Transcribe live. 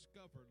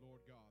discover, Lord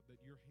God, that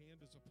your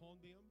hand is upon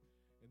them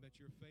and that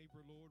your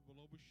favor, Lord,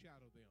 will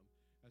overshadow them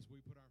as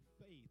we put our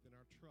faith and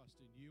our trust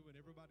in you. And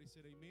everybody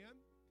said amen.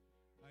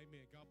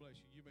 Amen. God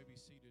bless you. You may be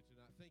seated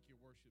tonight. Thank you,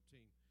 worship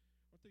team.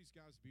 Aren't these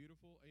guys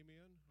beautiful?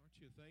 Amen. Aren't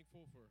you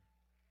thankful for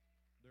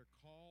their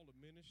call to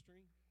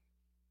ministry?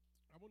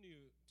 I want you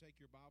to take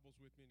your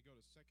Bibles with me and go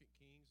to 2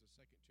 Kings, the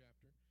second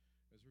chapter,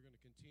 as we're going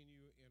to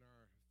continue in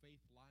our faith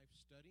life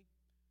study.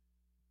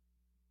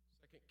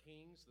 2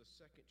 Kings, the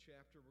second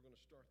chapter. We're going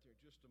to start there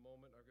in just a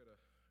moment. I've got a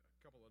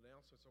couple of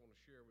announcements I want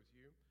to share with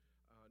you.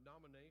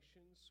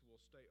 Nominations will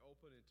stay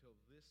open until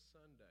this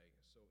Sunday.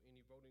 So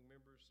any voting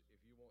members, if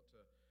you want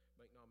to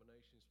make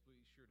nominations,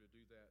 please sure to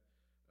do that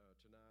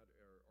tonight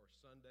or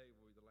Sunday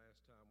will be the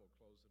last time we'll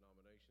close the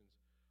nominations.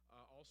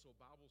 Also,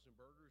 Bibles and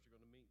Burgers are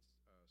going to meet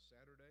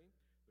Saturday.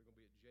 They're going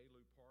to be at J.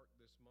 Lou Park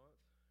this month,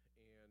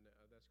 and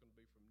that's going to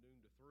be from noon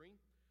to 3.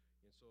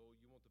 And so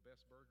you want the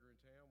best burger in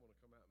town, want to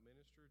come out and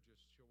minister,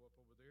 just show up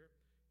over there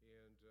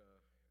and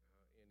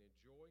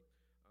enjoy.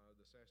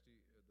 The Savvy,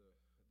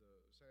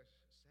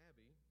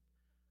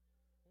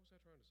 what was I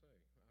trying to say?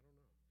 I don't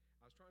know.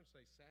 I was trying to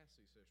say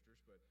Sassy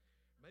Sisters, but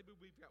maybe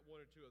we've got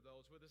one or two of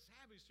those. With the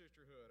Savvy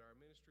Sisterhood, our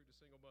ministry to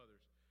single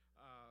mothers,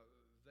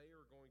 they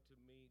are going to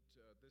meet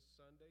this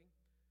Sunday,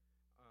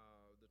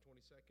 the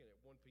 22nd at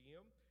 1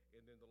 p.m.,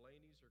 and then the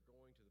ladies are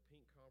going to the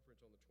Pink Conference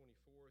on the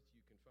 24th.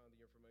 You can find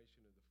the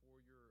information in the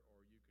foyer,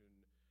 or you can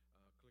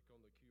click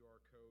on the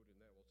QR code,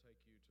 and that will take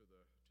you to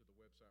the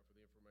website for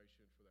the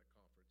information for that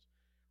conference.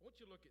 I want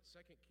you to look at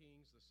 2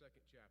 Kings, the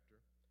second chapter,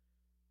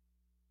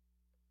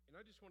 and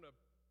I just want to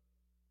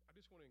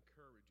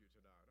encourage you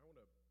tonight. I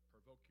want to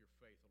provoke your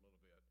faith a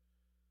little bit.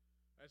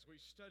 As we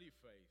study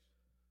faith,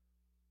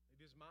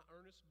 it is my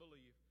earnest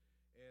belief,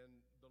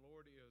 and the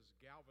Lord is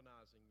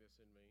galvanizing this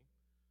in me,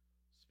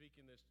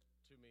 speaking this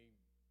to me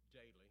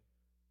daily,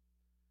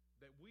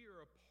 that we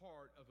are a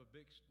part of a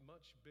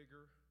much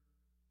bigger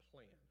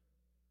plan.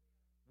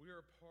 We are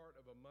a part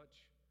of a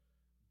much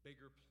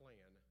bigger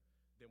plan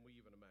than we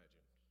even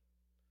imagined.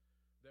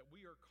 That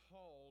we are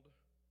called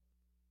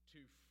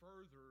to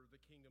further the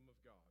kingdom of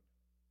God.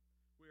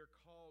 We are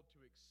called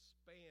to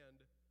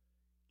expand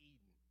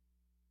Eden,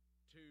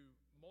 to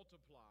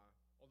multiply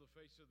on the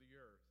face of the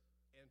earth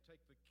and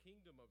take the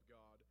kingdom of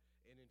God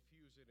and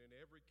infuse it in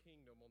every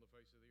kingdom on the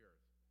face of the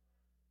earth.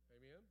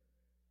 Amen?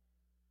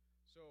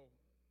 So,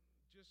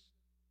 just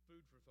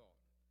food for thought.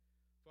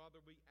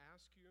 Father, we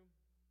ask you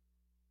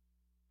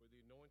for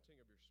the anointing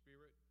of your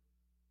Spirit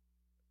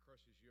that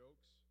crushes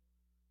yokes,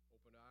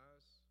 open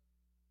eyes,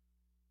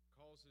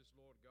 causes,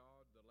 Lord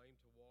God, the lame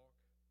to walk,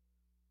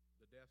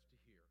 the deaf to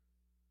hear.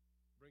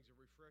 Brings a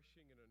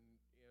refreshing and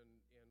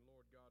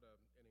Lord God,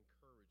 an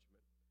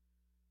encouragement.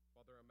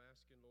 Father, I'm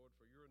asking, Lord,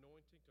 for your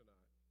anointing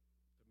tonight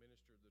to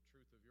minister the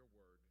truth of your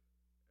word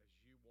as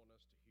you want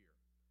us to hear.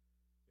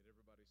 And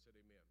everybody said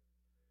amen.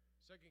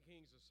 2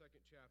 Kings, the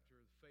second chapter,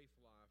 the faith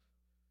life,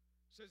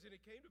 says, and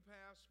it came to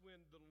pass when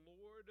the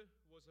Lord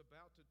was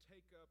about to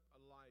take up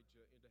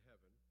Elijah into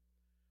heaven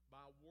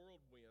by a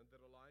whirlwind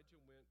that Elijah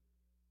went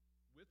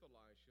with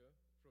Elisha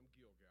from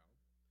Gilgal.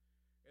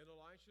 And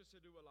Elisha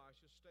said to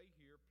Elisha, stay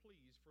here,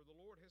 please, for the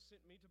Lord has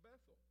sent me to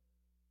Bethel.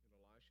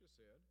 And Elisha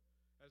said,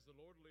 as the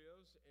Lord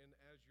lives and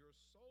as your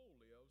soul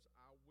lives,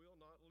 I will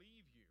not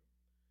leave you.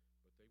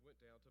 But they went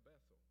down to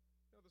Bethel.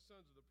 Now the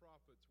sons of the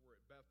prophets were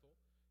at Bethel.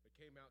 They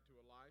came out to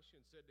Elisha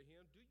and said to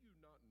him, do you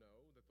not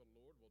know that the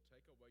Lord will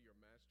take away your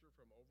master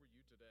from over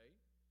you today?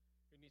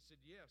 And he said,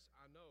 yes,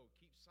 I know.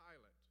 Keep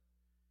silent.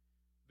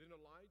 Then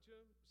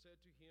Elijah said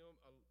to him,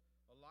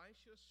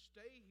 Elisha,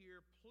 stay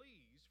here,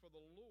 please, for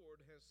the Lord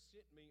has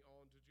sent me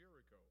on to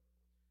Jericho.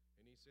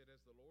 And he said,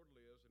 as the Lord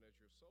lives and as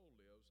your soul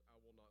lives,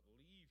 I will not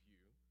leave you.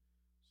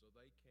 So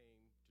they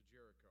came to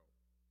Jericho.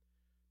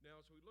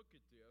 Now, as we look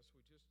at this,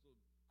 we just a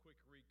quick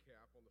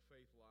recap on the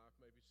faith life.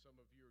 Maybe some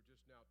of you are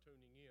just now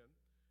tuning in.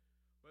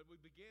 But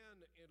we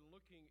began in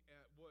looking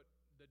at what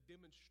the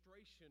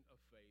demonstration of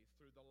faith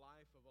through the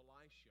life of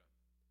Elisha.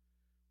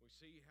 We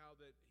see how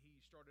that he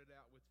started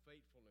out with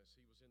faithfulness.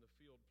 He was in the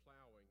field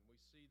plowing. We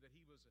see that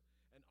he was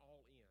an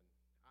all-in.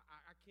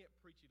 I can't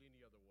preach it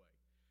any other way.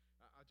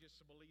 I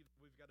just believe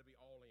we've got to be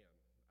all in.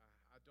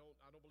 I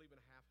don't believe in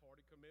a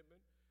half-hearted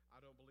commitment. I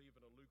don't believe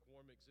in a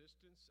lukewarm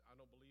existence. I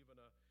don't believe in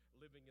a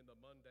living in the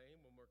mundane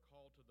when we're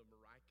called to the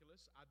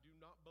miraculous. I do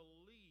not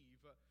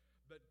believe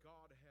that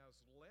God has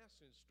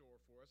less in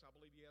store for us. I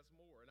believe he has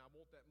more, and I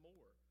want that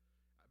more.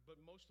 But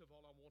most of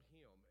all, I want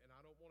him, and I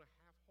don't want to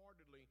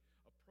half-heartedly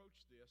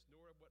approach this,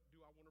 nor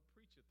do I want to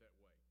preach it that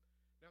way.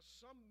 Now,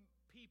 some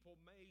people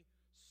may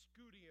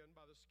scoot in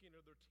by the skin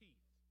of their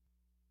teeth.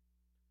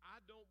 I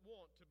don't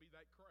want to be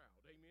that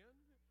crowd, amen?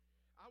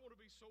 I want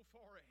to be so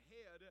far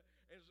ahead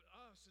as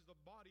us, as the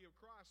body of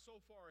Christ, so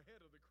far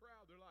ahead of the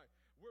crowd. They're like,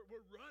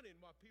 we're running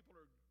while people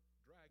are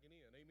dragging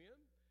in, amen?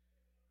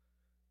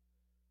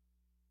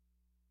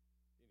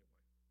 Anyway,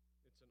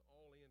 it's an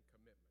all-in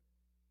commitment.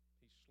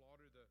 He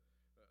slaughtered the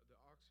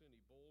oxen,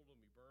 he boiled them,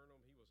 he burned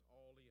them, he was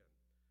all in.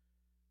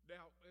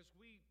 Now, as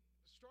we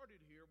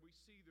started here, we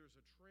see there's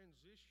a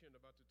transition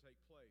about to take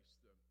place.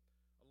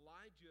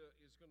 Elijah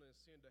is going to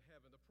ascend to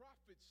heaven. The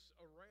prophets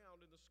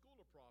around in the school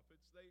of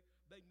prophets,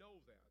 they know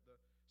that. The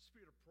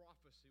spirit of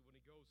prophecy, when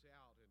he goes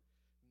out and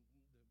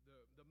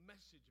the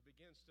message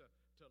begins to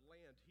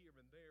land here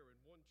and there in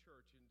one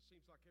church, and it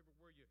seems like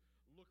everywhere you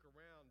look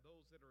around,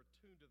 those that are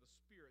attuned to the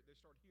Spirit, they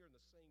start hearing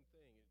the same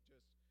thing.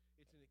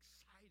 It's an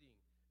exciting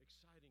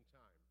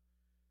time.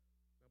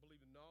 I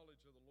believe the knowledge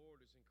of the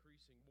Lord is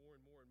increasing more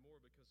and more and more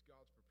because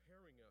God's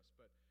preparing us.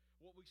 But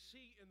what we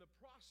see in the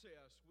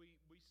process,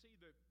 we see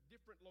the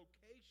different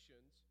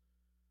locations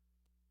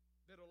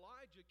that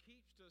Elijah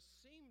keeps to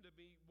seem to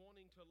be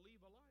wanting to leave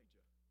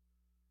Elijah.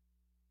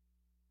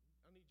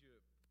 I need you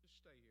to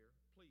just stay here.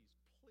 Please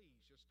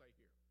just stay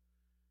here.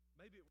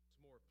 Maybe it was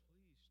more,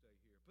 please stay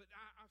here. But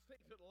I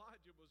think that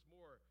Elijah was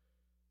more,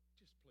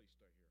 just please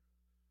stay here.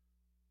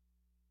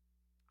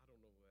 I don't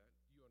know that.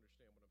 You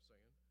understand what I'm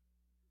saying?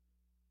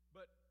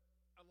 But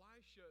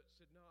Elisha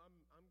said, no,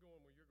 I'm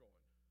going where you're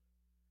going.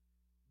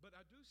 But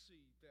I do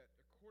see that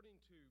according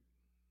to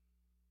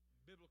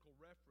biblical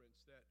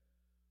reference, that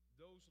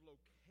those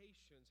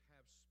locations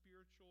have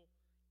spiritual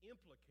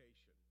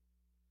implication.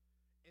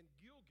 And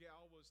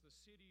Gilgal was the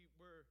city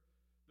where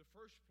the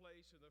first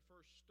place and the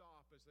first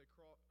stop as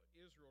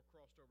Israel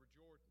crossed over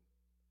Jordan.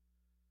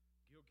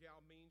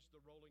 Gilgal means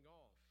the rolling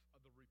off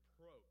of the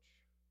reproach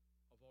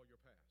of all your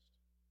past.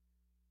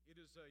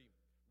 It is a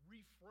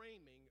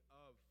reframing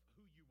of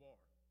who you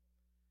are.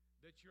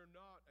 That you're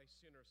not a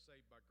sinner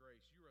saved by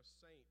grace. You're a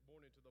saint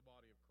born into the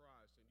body of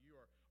Christ, and you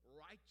are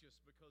righteous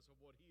because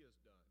of what he has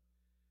done.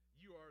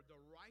 You are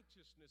the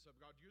righteousness of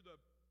God.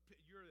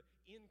 You're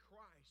in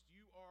Christ.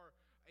 You are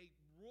a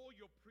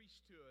royal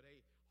priesthood,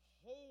 a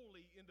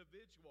holy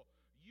individual.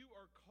 You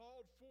are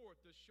called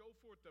forth to show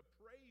forth the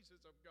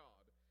praises of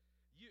God.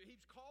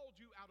 He's called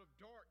you out of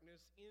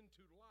darkness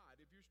into light.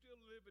 If you're still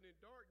living in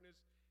darkness,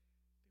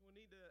 then we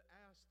need to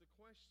ask the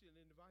question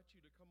and invite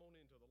you to come on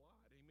into the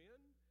light.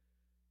 Amen?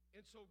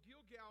 And so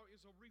Gilgal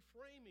is a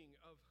reframing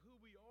of who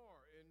we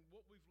are and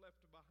what we've left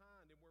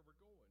behind and where we're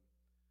going.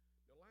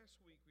 Now, last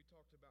week we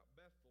talked about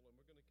Bethel, and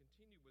we're going to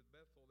continue with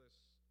Bethel as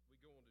we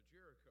go on to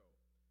Jericho.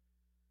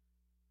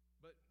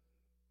 But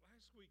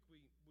last week we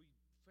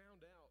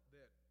found out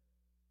that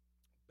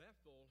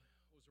Bethel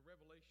was a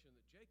revelation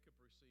that Jacob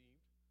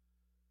received,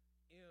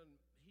 and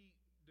he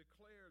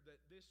declared that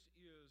this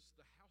is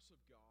the house of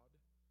God,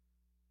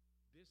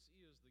 this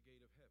is the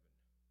gate of heaven.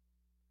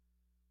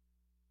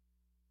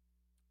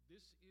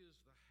 This is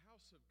the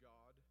house of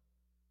God.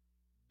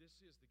 This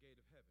is the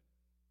gate of heaven.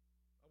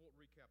 I won't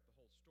recap the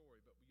whole story,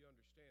 but we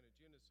understand in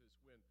Genesis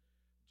when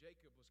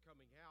Jacob was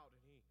coming out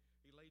and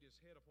he laid his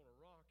head upon a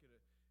rock in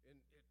the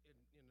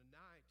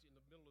night in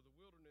the middle of the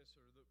wilderness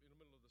or in the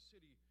middle of the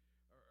city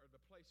or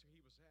the place where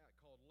he was at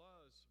called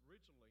Luz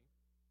originally.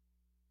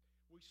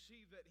 We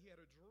see that he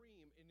had a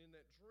dream, and in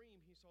that dream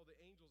he saw the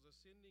angels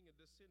ascending and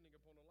descending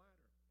upon a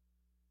ladder.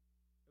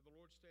 And the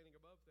Lord standing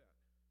above that,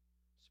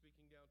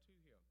 speaking down to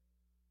him.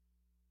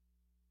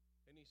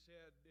 And he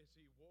said, as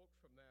he woke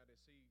from that,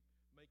 as he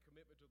made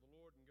commitment to the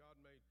Lord and God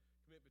made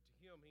commitment to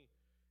him,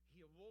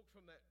 he awoke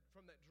from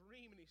that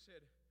dream, and he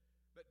said,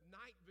 that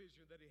night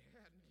vision that he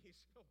had, and he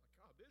said, oh my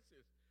God,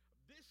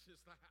 this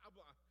is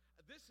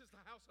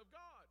the house of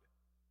God.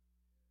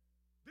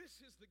 This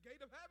is the gate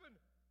of heaven.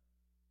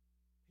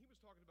 He was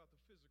talking about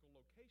the physical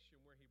location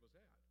where he was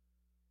at.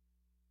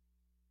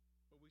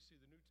 But we see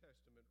the New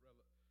Testament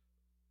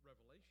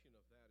revelation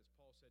of that, as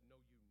Paul said, know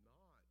you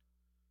not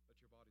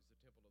that your body is the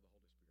temple of the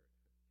Holy Spirit.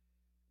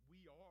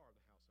 We are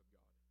the house of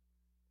God.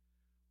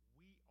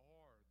 We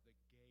are the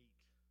gate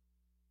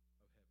of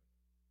heaven.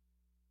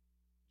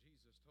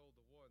 Jesus told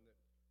the one that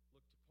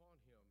looked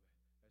upon him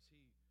as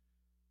he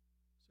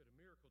said a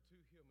miracle to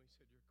him. He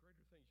said, there are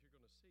greater things you're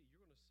going to see.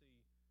 You're going to see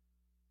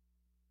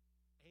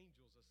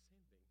angels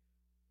ascending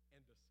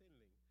and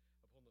descending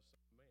upon the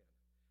Son of Man.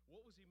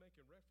 What was he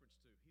making reference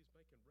to? He's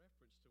making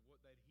reference to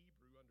what that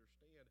Hebrew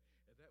understand,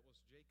 and that was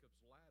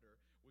Jacob's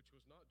ladder, which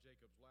was not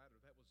Jacob's ladder.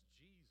 That was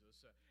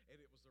Jesus, and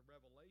it was the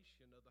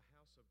revelation of the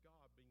house of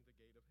God being the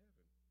gate of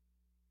heaven.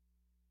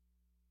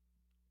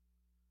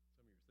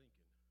 Some of you are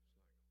thinking, it's like,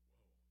 whoa.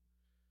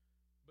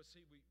 But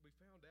see, we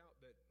found out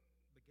that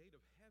the gate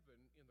of heaven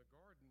in the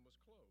garden was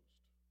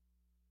closed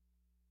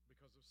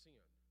because of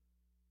sin.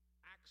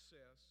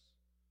 Access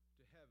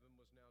to heaven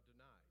was now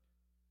denied.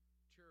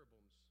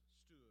 Cherubims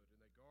stood and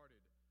they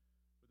guarded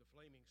with a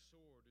flaming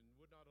sword and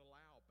would not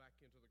allow back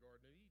into the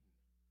Garden of Eden.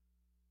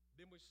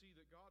 Then we see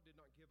that God did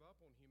not give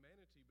up on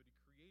humanity, but he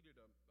created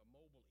a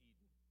mobile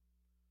Eden.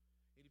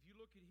 And if you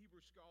look at Hebrew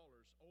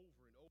scholars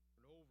over and over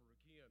and over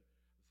again,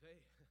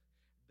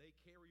 they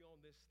carry on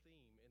this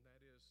theme, and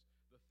that is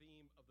the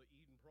theme of the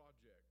Eden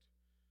project,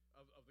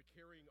 of the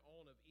carrying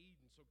on of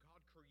Eden. So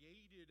God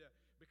created,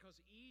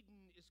 because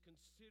Eden is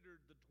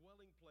considered the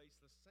dwelling place,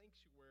 the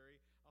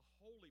sanctuary, a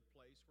holy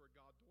place where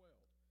God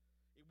dwelled.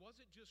 It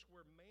wasn't just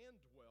where man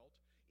dwelt,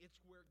 it's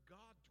where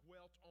God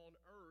dwelt on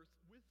earth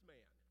with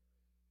man.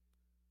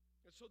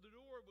 And so the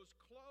door was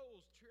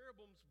closed.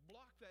 Cherubims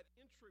blocked that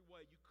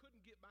entryway. You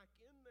couldn't get back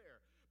in there.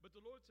 But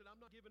the Lord said,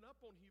 I'm not giving up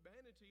on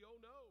humanity. Oh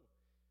no.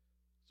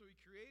 So he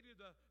created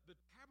the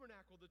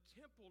tabernacle, the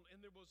temple,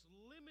 and there was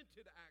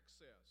limited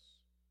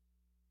access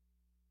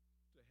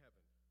to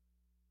heaven.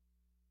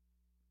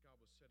 God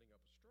was setting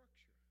up a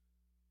structure.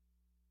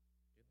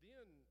 And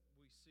then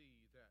we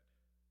see that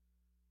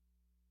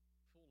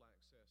full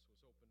access was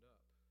opened up.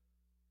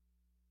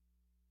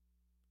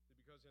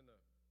 Because in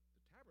the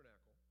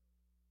tabernacle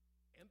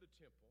and the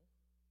temple,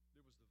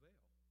 there was the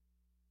veil.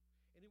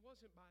 And it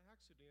wasn't by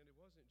accident. It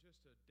wasn't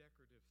just a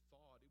decorative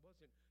thought. It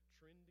wasn't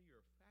trendy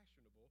or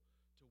fashionable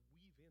to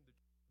weave in the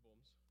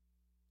cherubims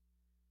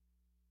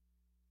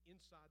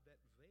inside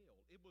that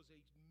veil. It was a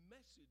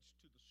message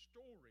to the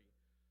story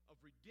of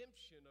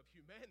redemption of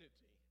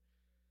humanity.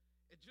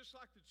 And just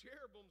like the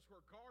cherubims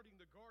were guarding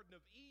the Garden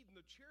of Eden,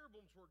 the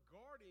cherubims were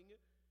guarding,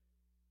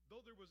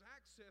 though there was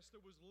access,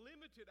 there was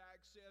limited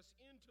access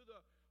into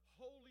the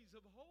holies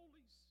of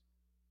holies.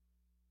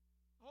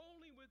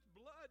 Only with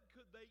blood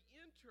could they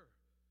enter.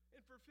 And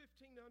for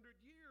 1,500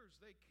 years,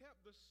 they kept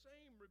the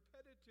same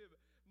repetitive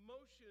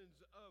motions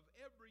of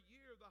every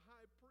year the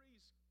high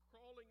priest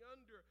crawling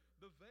under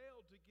the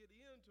veil to get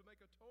in to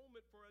make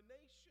atonement for a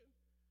nation.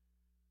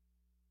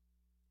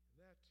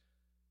 And that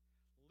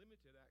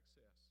limited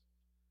access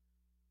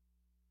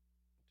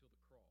until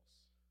the cross.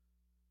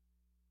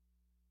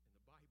 And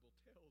the Bible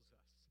tells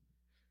us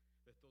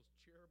that those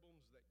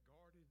cherubims that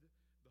guarded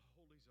the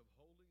holies of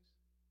holies,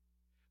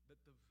 that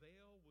the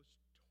veil was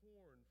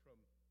torn from,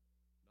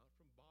 not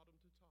from bottom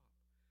to top,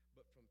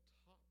 but from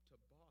top to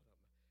bottom,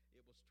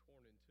 it was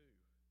torn in two,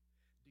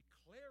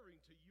 declaring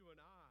to you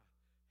and I,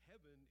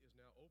 heaven is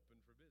now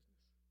open for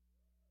business.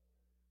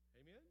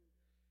 Amen?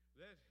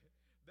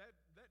 That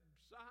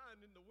sign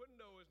in the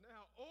window is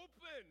now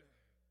open.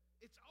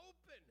 It's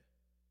open.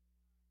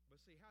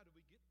 But see, how do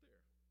we get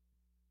there?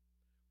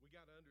 We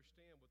got to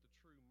understand what the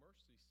true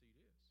mercy seat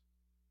is.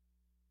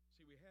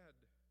 See, we had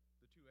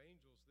the two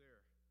angels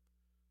there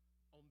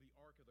on the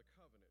Ark of the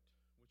Covenant,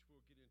 which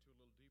we'll get into a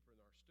little deeper in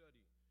our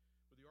study.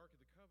 But the Ark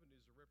of the Covenant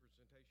is a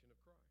representation of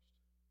Christ.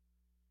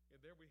 And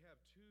there we have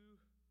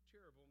two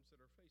cherubims that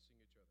are facing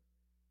each other.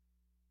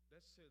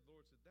 That said,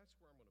 Lord said, that's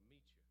where I'm going to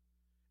meet you.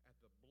 At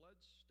the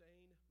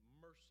blood-stained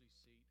mercy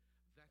seat,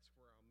 that's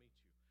where I'll meet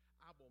you.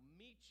 I will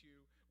meet you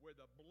where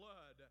the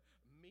blood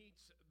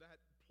meets that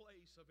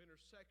place of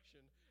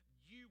intersection.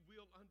 You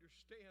will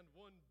understand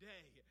one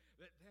day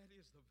that that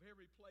is the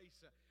very place.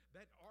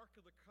 That Ark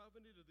of the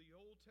Covenant of the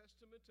Old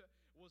Testament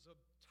was a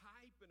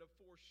type and a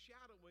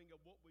foreshadowing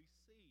of what we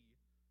see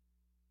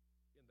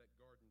in that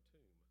garden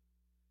tomb.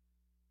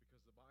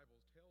 Because the Bible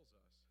tells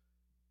us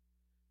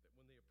that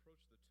when they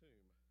approached the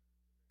tomb,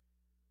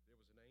 there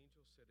was an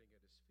angel sitting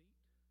at his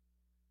feet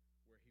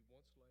where he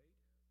once laid,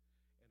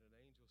 and an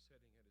angel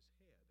sitting at his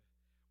head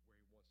where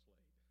he once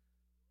laid.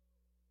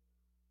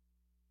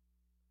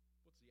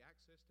 What's the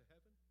access to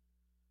heaven?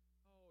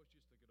 Oh, it's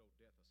just the good old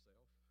death of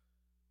self.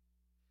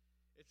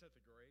 It's at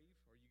the grave.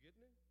 Are you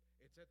getting it?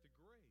 It's at the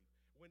grave.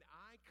 When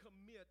I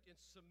commit and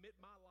submit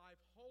my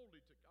life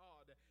wholly to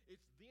God,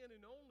 it's then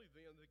and only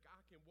then that I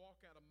can walk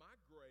out of my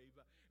grave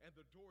and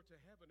the door to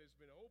heaven has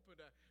been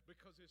opened,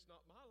 because it's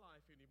not my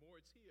life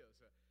anymore, it's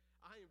His.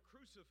 I am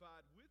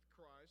crucified with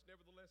Christ,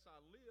 nevertheless I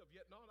live,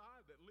 yet not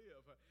I that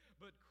live,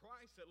 but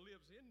Christ that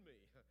lives in me.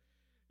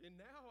 And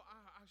now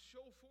I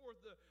show forth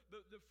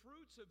the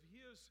fruits of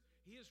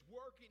His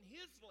work and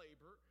His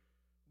labor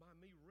by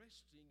me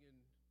resting in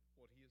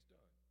what He has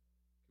done.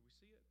 Can we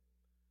see it?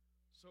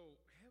 So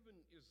heaven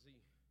is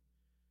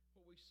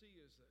what we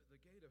see is the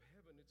gate of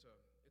heaven. It's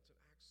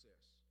an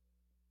access.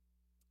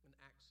 An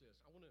access.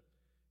 I want to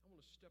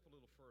step a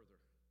little further.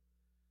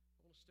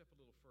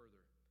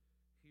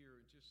 Here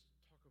and just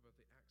talk about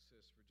the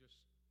access for just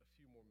a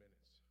few more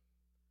minutes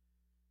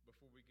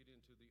before we get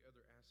into the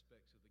other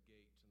aspects of the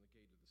gates and the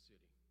gate of the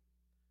city.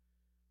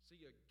 See,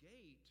 a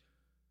gate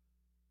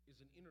is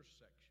an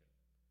intersection.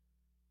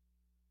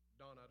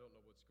 Don, I don't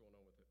know what's going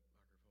on with the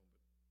microphone,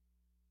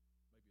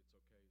 but maybe it's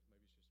okay.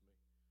 Maybe it's just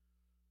me.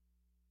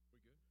 We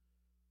good?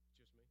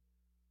 It's just me?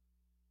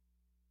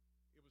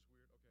 It was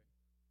weird? Okay.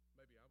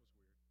 Maybe I was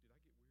weird. Did I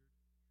get weird?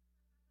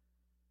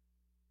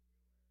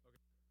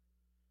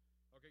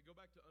 Okay, go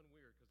back to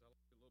unweird because I like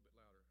it a little bit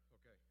louder.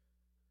 Okay.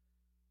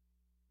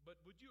 But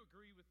would you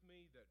agree with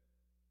me that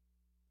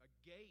a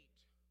gate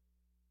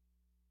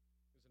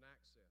is an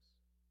access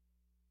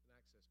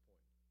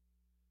point?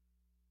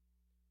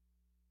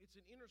 It's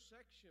an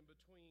intersection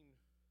between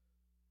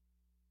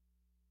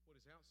what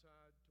is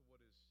outside to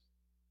what is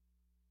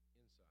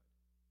inside.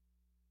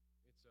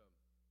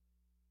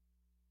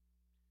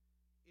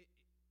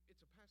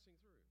 It's a passing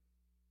through.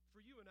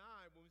 For you and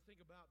I, when we think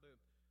about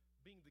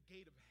being the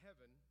gate of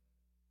heaven,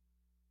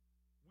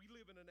 we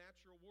live in a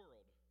natural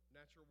world.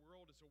 Natural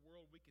world is a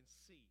world we can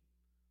see,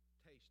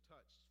 taste,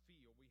 touch,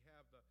 feel. We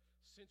have the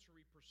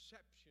sensory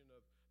perception of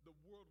the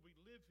world we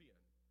live in.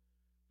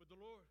 But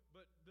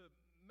the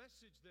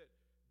message that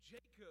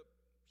Jacob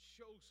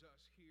shows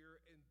us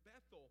here in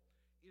Bethel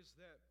is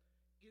that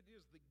it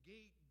is the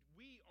gate.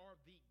 We are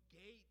the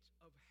gate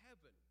of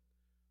heaven.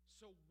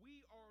 So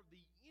we are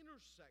the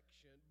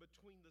intersection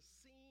between the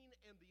seen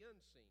and the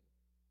unseen.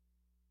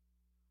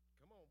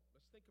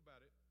 think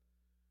about it.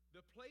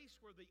 The place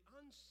where the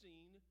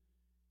unseen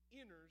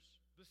enters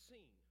the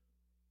scene.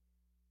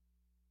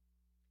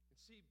 And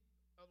see,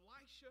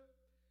 Elisha,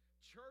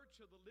 church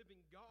of the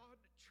living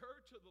God,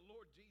 church of the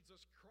Lord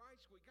Jesus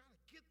Christ, we got to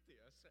get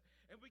this,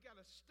 and we got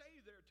to stay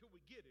there till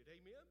we get it.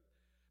 Amen?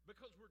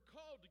 Because we're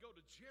called to go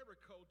to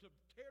Jericho to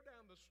tear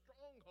down the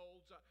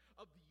strongholds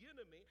of the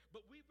enemy,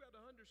 but we've got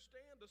to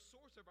understand the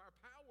source of our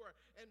power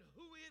and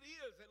who it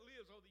is that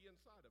lives on the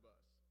inside of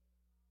us.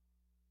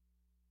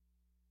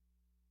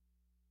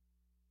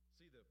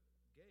 See, the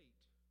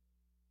gate,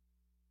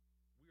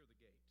 we are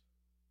the gate.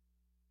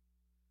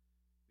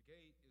 The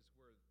gate is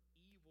where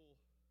evil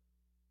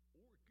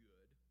or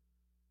good,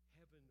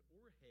 heaven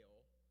or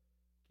hell,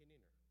 can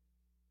enter.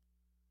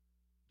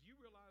 Do you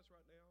realize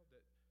right now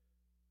that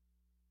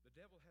the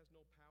devil has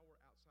no power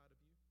outside of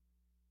you?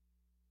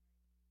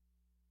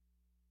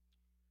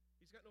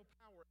 He's got no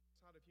power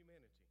outside of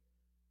humanity.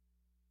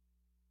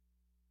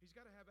 He's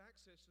got to have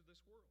access to this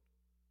world.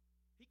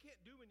 He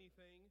can't do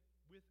anything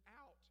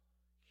without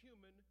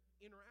human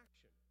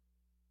interaction.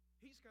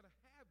 He's got to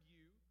have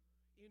you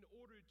in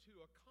order to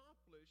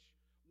accomplish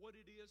what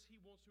it is he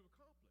wants to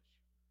accomplish.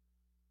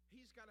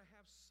 He's got to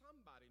have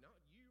somebody, not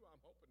you,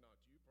 I'm hoping not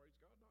you, praise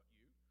God, not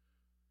you.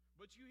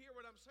 But you hear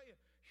what I'm saying.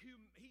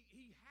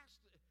 He has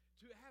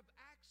to have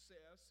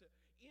access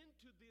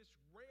into this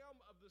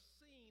realm of the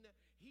scene.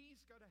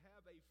 He's got to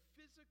have a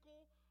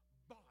physical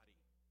body.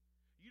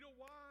 You know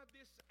why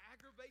this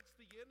aggravates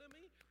the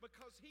enemy?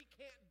 Because he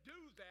can't do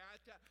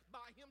that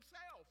by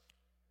himself.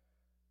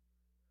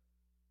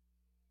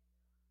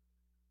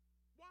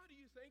 Why do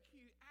you think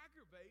he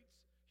aggravates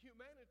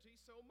humanity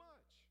so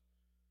much?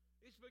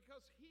 It's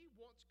because he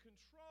wants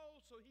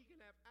control so he can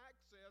have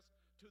access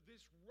to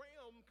this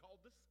realm called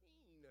the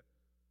scene.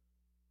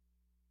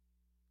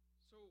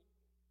 So,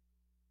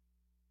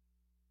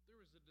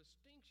 there is a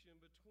distinction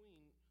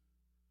between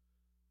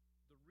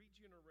the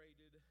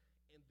regenerated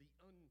and the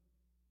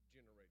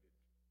ungenerated.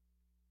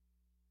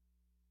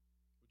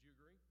 Would you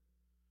agree?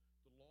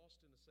 The lost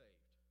and the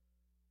saved.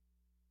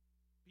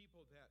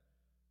 People that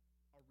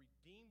are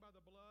redeemed by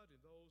the blood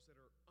and those that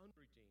are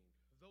unredeemed.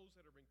 Those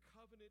that are in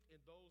covenant and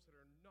those that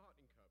are not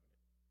in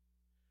covenant.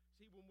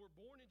 See, when we're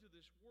born into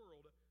this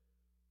world,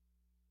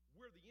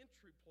 we're the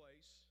entry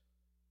place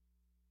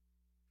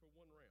for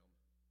one realm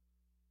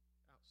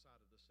outside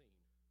of the scene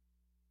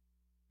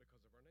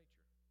because of our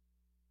nature,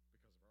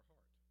 because of our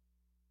heart.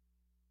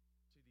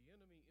 See, the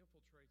enemy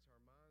infiltrates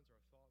our minds, our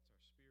thoughts,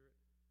 our spirit,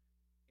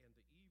 and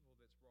the evil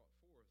that's brought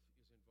forth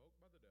is invoked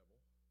by the devil,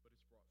 but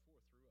it's brought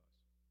forth through us.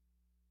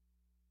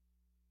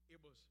 It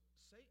was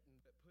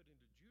Satan that put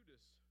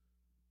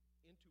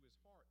into his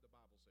heart, the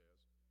Bible says.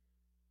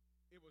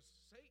 It was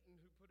Satan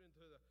who put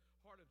into the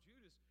heart of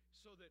Judas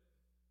so that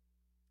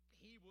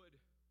he would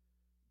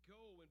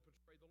go and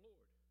betray the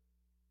Lord.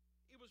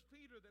 It was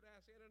Peter that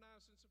asked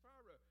Ananias and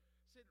Sapphira,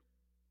 said,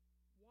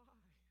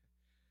 why?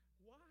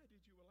 Why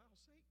did you allow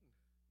Satan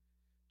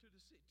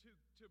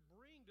to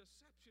bring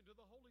deception to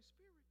the Holy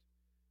Spirit?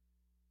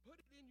 Put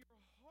it in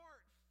your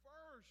heart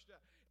first.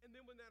 And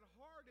then when that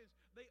heart is,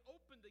 they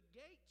open the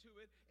gate to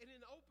it, and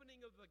in the opening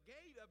of the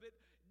gate of it,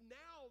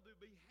 now the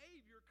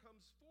behavior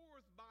comes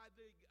forth by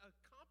the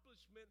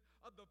accomplishment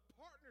of the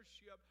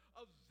partnership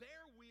of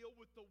their will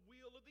with the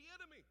will of the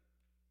enemy.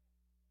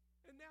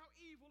 And now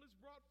evil is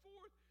brought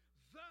forth.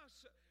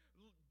 Thus,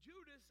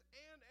 Judas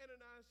and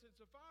Ananias and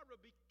Sapphira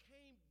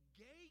became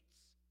gates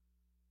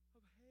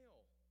of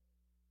hell.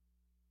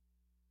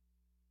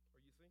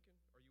 Are you thinking?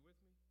 Are you with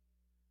me?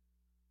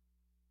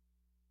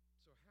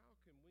 So how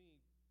can we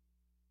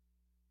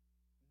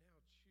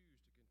now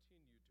choose to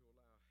continue to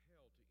allow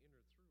hell to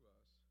enter through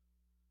us,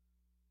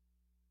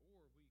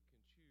 or we can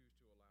choose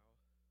to allow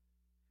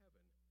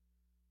heaven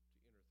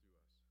to enter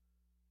through us?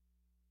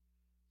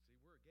 See,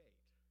 we're a gate.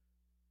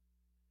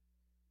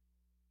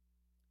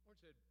 Lord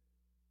said,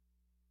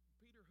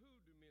 Peter, who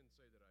do men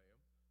say that I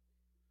am?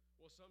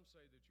 Well, some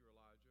say that you're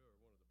Elijah or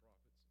one of the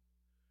prophets.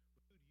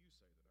 But who do you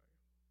say that I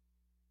am?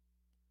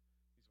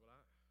 He said, well,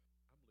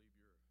 I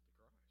believe you're the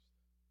Christ.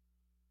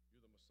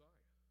 You're the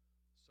Messiah,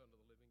 Son of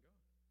the living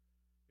God.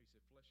 He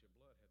said, flesh and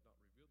blood had not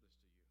revealed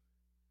this to you,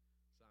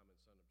 Simon,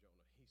 son of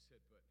Jonah. He said,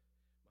 but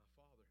my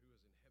Father who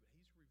is in heaven,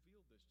 he's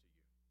revealed this to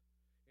you.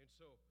 And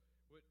so,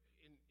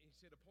 he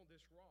said, upon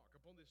this rock,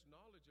 upon this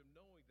knowledge of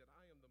knowing that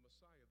I am the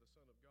Messiah, the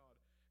Son of God,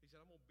 he said,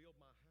 I'm going to build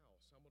my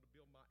house. I'm going to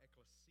build my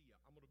ecclesia.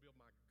 I'm going to build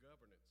my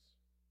governance.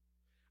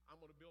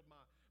 I'm going to build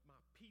my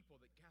people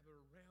that gather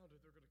around, and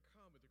they're going to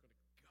come, and they're going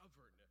to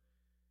govern.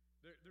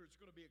 There's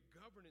going to be a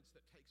governance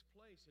that takes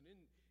place. And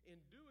in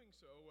doing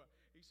so,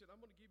 he said, I'm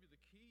going to give you the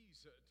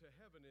keys to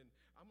heaven, and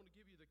I'm going to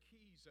give you the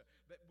keys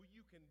that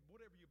you can,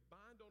 whatever you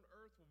bind on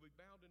earth will be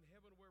bound in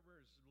heaven, wherever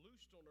is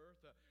loosed on earth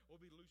will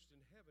be loosed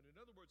in heaven. In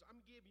other words, I'm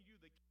giving you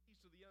the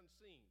keys to the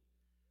unseen.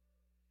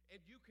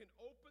 And you can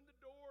open the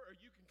door or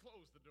you can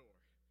close the door.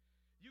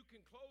 You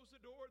can close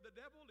the door of the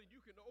devil and you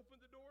can open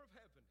the door of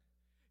heaven.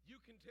 You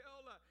can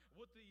tell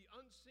what the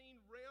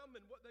unseen realm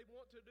and what they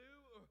want to do,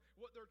 or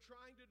what they're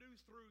trying to do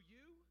through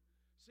you.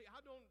 See,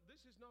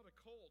 this is not a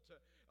cult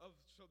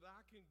so that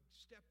I can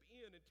step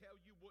in and tell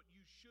you what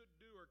you should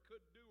do or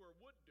could do or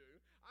would do.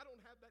 I don't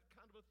have that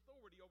kind of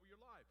authority over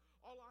your life.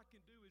 All I can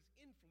do is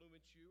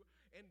influence you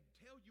and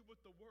tell you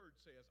what the Word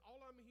says. All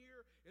I'm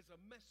here is a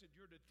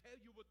messenger to tell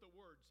you what the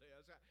Word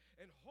says.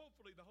 And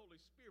hopefully the Holy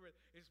Spirit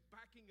is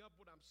backing up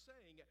what I'm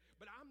saying.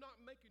 But I'm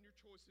not making your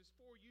choices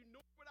for you,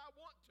 nor would I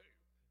want to.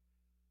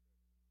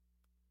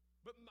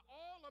 But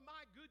all of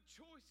my good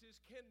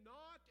choices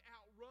cannot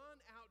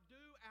outrun,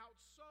 outdo,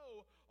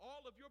 outsow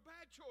all of your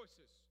bad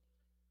choices.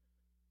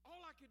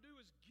 All I can do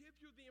is give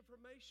you the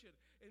information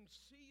and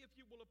see if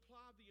you will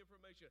apply the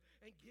information,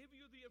 and give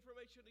you the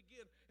information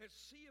again and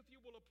see if you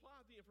will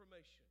apply the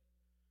information.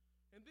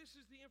 And this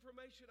is the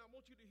information I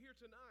want you to hear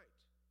tonight.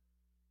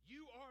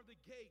 You are the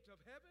gate of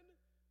heaven,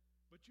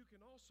 but you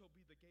can also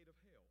be the gate of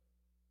hell.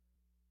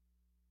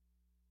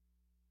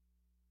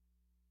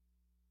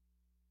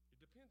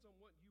 Depends on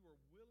what you are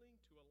willing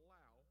to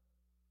allow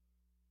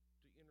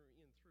to enter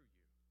in through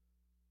you.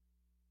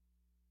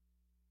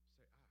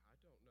 Say, I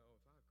don't know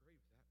if I agree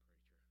with that,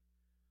 preacher.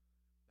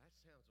 That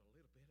sounds a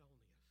little bit on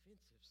the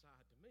offensive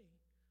side to me.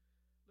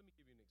 Let me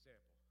give you an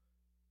example.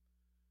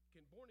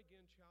 Can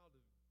born-again child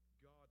of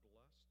God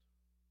lust?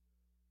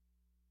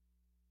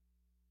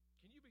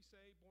 Can you be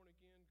saved, born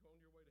again, go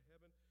on your way to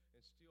heaven,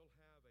 and still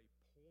have a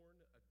porn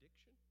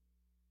addiction?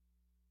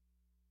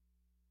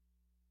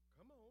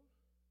 Come on.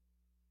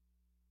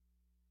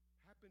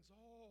 Happens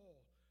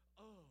all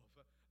of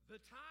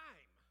the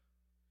time.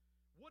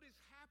 What is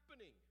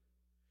happening?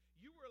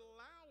 You are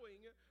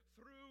allowing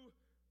through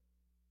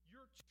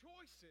your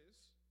choices,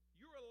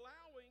 you're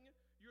allowing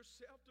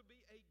yourself to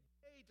be a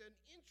gate, an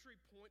entry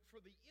point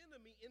for the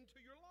enemy into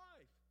your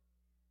life.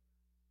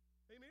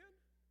 Amen?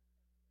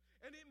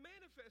 And it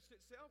manifests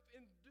itself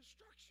in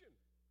destruction.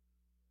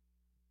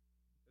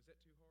 Is that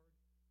too hard?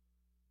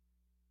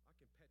 I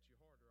can pet you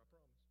harder, I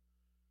promise.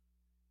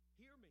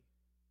 Hear me.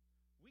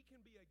 We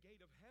can be a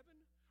gate of heaven,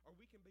 or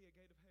we can be a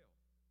gate of hell.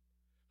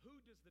 Who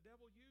does the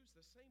devil use?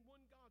 The same one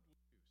God will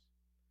use.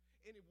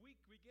 And if we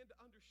begin to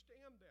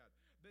understand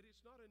that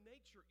it's not a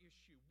nature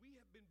issue. We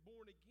have been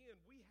born again.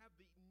 We have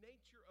the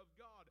nature of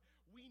God.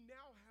 We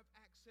now have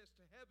access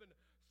to heaven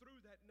through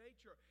that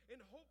nature. And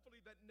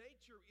hopefully that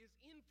nature is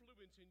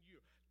influencing you,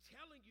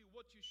 telling you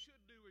what you should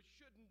do or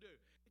shouldn't do,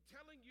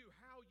 telling you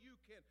how you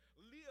can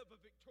live a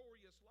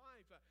victorious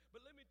life.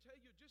 But let me tell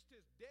you, just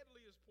as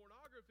deadly as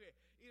pornography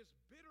is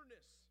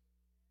bitterness.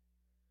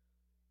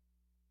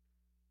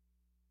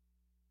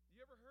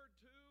 You ever heard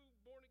two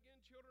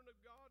born-again children of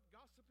God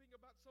gossiping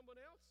about someone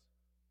else?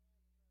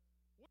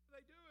 What are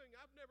they doing?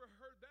 I've never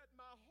heard that in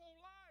my whole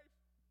life.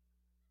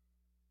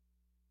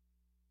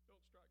 Don't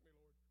strike me,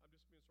 Lord. I'm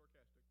just being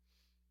sarcastic.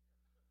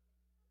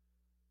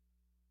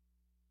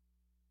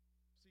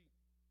 See,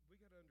 we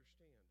got to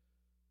understand,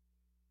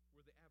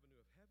 we're the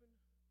avenue of heaven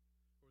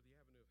or the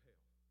avenue of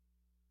hell.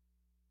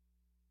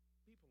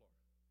 People are.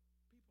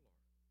 People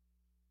are.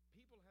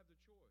 People have the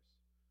choice.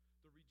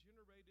 The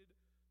regenerated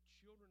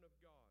children of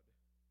God,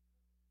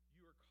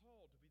 you are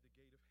called to be the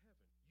gate of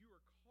heaven. You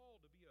are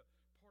called to be a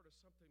part of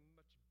something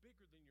much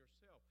bigger than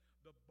yourself,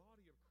 the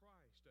body of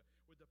Christ,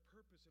 with a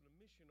purpose and a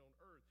mission on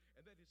earth,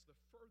 and that is to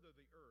further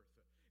the earth.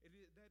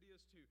 That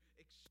is to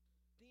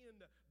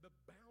extend the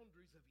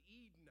boundaries of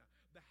Eden,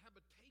 the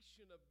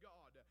habitation of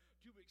God,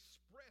 to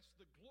express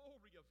the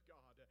glory of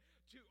God,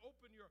 to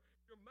open your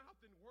mouth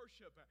in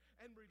worship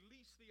and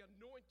release the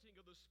anointing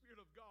of the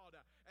Spirit of God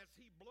as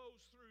He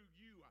blows through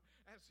you,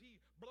 as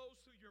He blows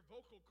through your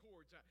vocal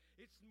cords.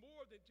 It's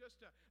more than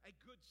just a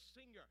good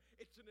singer.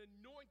 It's an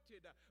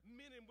anointed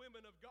men and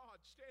women of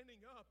God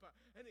standing up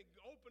and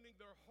opening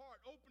their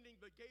heart, opening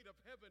the gate of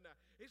heaven.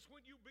 It's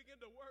when you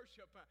begin to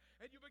worship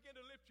and you begin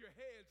to lift your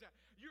hands,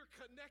 you're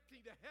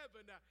connecting to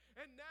heaven,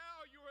 and now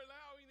you're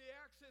allowing the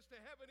access to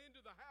heaven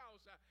into the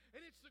house,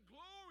 and it's the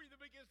glory that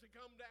begins to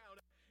come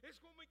down. It's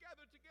when we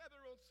gather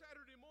together on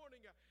Saturday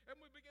morning and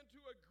we begin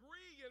to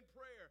agree in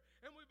prayer,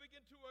 and we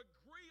begin to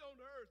agree on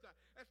earth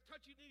as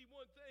touching any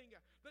one thing,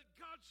 that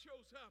God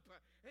shows up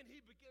and He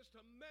begins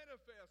to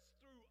manifest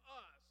through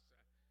us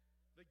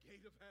the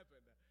gate of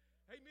heaven.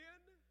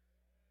 Amen?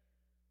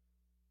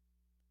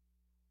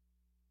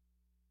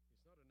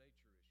 It's not a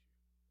nature issue.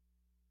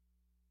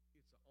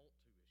 It's an ought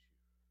to issue.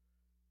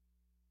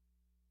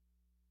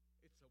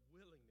 It's a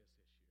willingness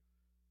issue.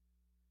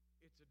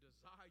 It's a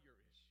desire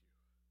issue.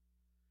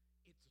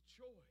 It's a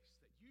choice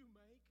that you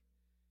make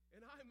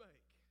and I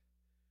make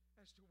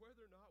as to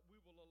whether or not we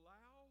will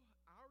allow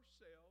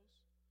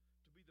ourselves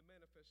to be the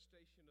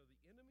manifestation of the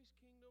enemy's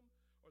kingdom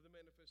or the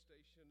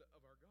manifestation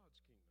of our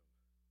God's kingdom.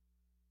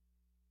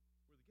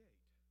 We're the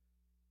gate.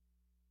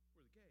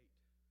 We're the gate.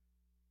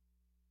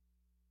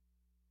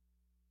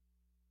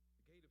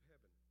 The gate of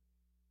heaven.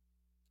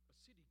 A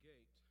city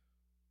gate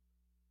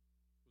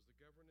was the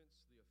governance,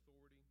 the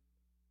authority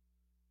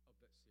of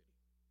that city.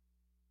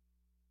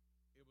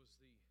 It was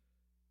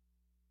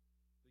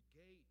the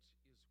gate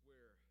is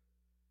where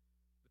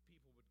the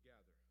people would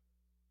gather.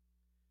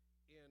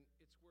 And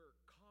it's where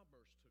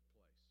commerce took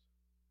place.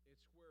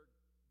 It's where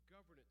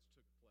governance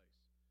took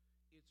place.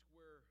 it's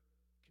where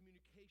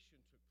communication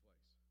took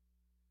place.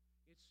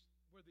 It's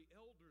where the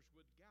elders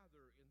would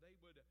gather and they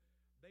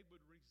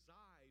would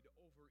reside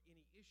over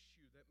any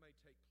issue that may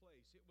take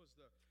place. It was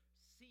the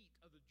seat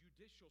of the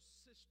judicial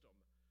system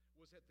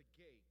was at the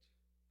gate.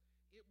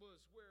 It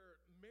was where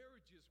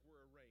marriages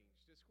were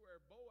arranged. It's where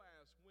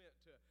Boaz went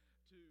to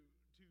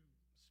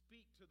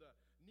speak to the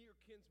near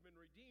kinsman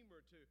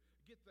redeemer to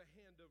get the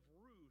hand of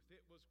Ruth.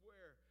 It was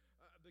where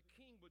the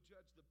king would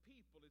judge the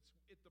people.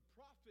 If the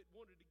prophet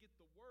wanted to get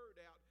the word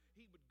out,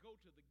 he would go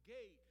to the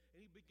gate and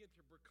he began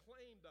to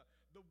proclaim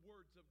the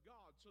words of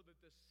God so that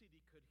the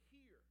city could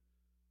hear.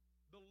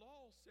 The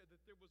law said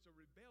that there was a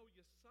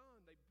rebellious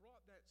son. They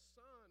brought that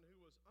son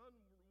who was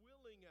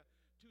unwilling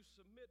to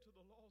submit to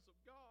the laws of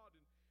God,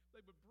 and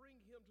they would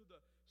bring him to the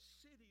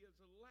city as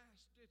a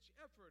last-ditch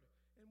effort.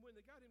 And when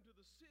they got him to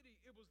the city,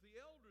 it was the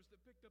elders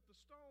that picked up the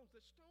stones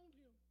that stoned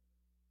him.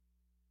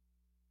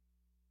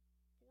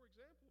 For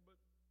example, but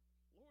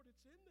Lord,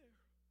 it's in there.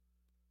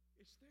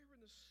 It's there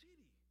in the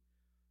city.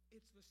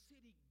 It's the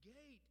city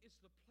gate. It's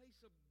the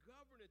place of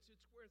governance.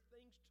 It's where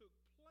things took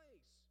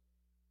place.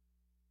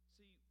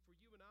 See, for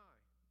you and I,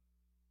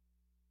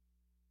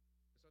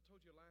 as I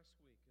told you last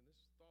week, and this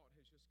thought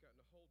has just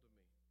gotten a hold of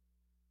me,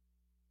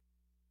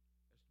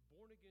 as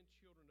born-again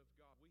children of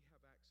God, we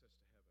have access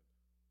to heaven.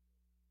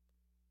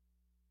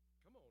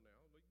 Come on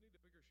now, we need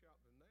a bigger shout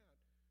than that.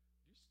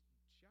 Just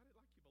shout it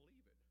like you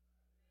believe it.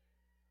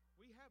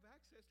 We have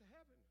access to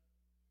heaven.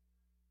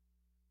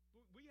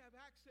 We have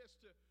access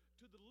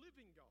to the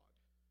living God.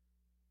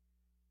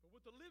 But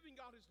what the living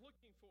God is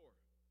looking for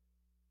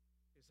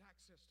is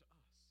access to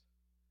us,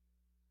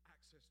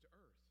 access to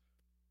earth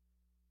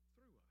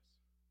through us.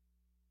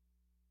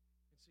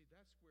 And see,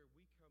 that's where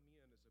we come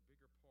in as a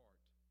bigger part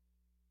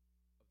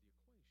of the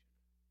equation.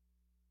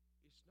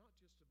 It's not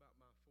just about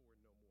my for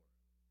and no more.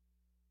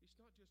 It's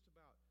not just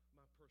about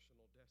my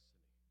personal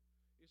destiny.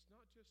 It's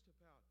not just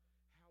about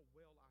how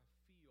well I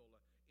feel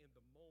in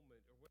the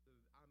moment or whether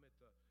I'm at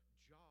the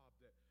job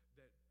that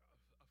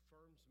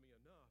affirms me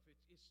enough.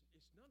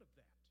 It's none of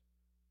that.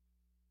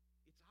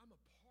 It's I'm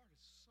a part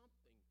of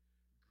something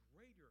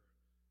greater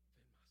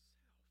than myself.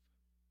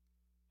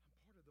 I'm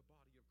part of the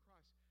body of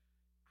Christ.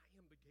 I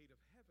am the gate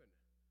of heaven.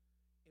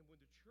 And when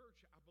the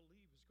church, I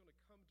believe, is going to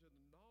come to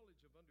the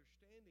knowledge of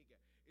understanding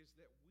it, is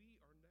that we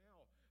are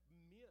now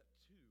meant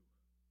to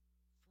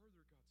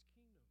further God's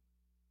kingdom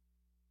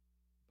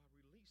by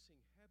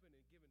releasing heaven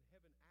and giving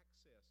heaven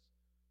access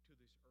to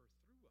this earth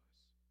through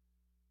us.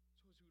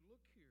 So as we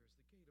look here as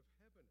the gate of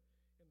heaven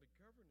and the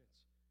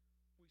governance,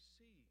 we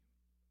see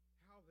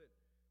how that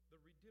the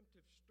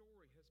redemptive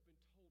story has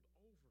been told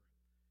over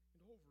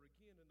and over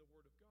again in the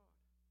Word of God.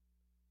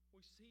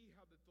 We see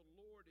how that the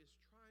Lord is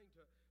trying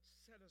to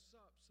set us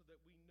up so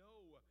that we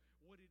know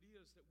what it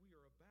is that we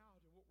are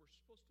about and what we're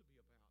supposed to be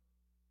about.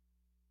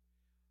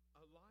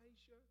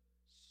 Elisha,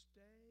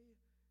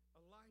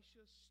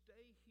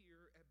 stay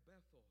here at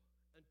Bethel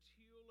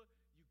until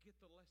you get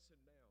the lesson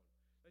down.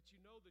 That you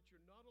know that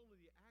you're not only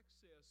the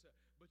access,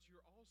 but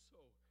you're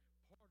also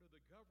part of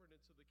the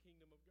governance of the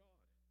kingdom of God.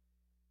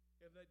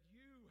 And that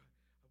you're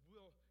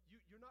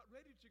not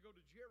ready to go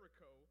to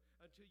Jericho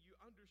until you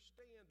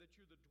understand that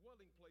you're the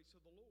dwelling place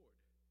of the Lord.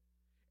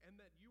 And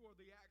that you are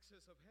the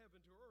access of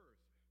heaven to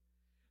earth.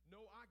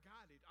 No, I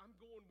got it. I'm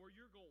going where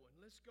you're going.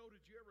 Let's go to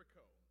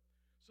Jericho.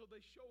 So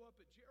they show up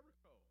at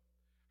Jericho.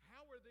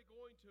 How are they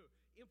going to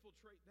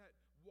infiltrate that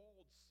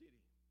walled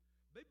city?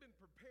 They've been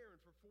preparing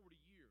for 40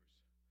 years.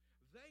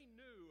 They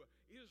knew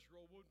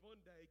Israel would one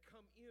day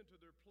come into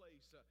their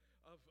place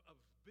of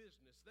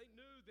business. They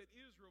knew that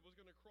Israel was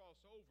going to cross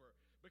over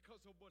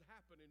because of what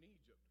happened in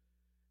Egypt.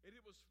 And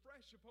it was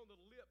fresh upon the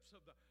lips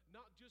of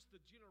not just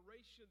the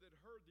generation that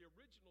heard the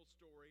original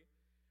story,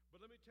 but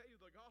let me tell you,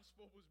 the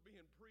gospel was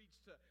being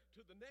preached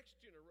to the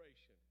next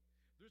generation.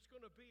 There's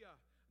going to be a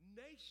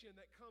nation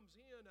that comes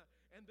in,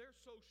 and they're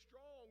so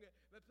strong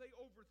that they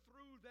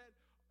overthrew that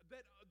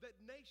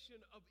nation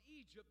of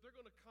Egypt. They're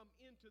going to come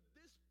into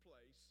this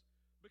place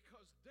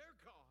because their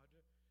God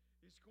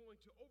is going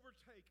to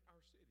overtake our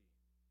city.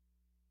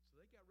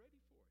 So they got ready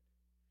for it.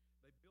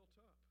 They built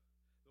up.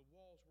 The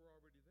walls were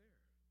already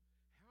there.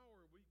 How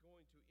are we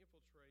going to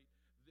infiltrate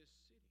this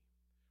city?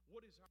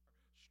 What is our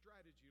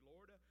strategy,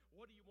 Lord?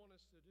 What do you want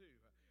us to do?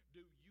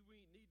 Do you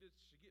need us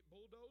to get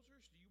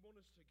bulldozers? Do you want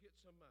us to get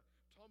some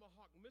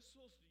Tomahawk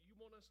missiles? Do you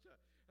want us to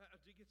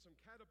get some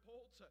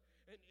catapults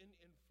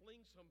and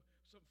fling some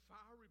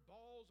fiery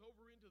balls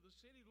over into the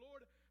city?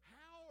 Lord,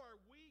 how are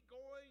we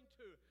going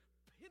to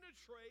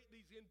penetrate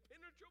these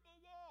impenetrable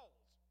walls?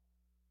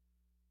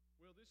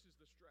 Well, this is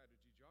the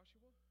strategy,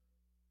 Joshua.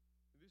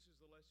 This is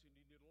the lesson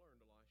you need to learn,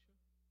 Elisha.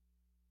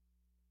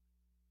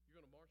 You're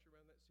going to march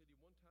around that city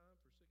one time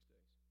for 6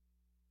 days.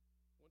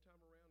 One time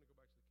around and go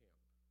back to the camp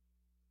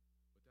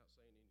without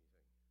saying anything.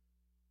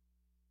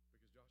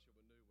 Because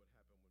Joshua knew what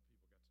happened when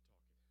people got to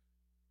talking.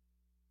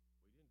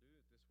 We didn't do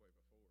it this way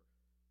before.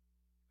 You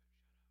better shut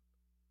up.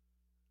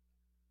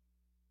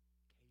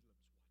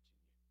 Caleb's watching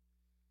you.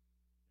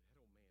 And that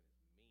old man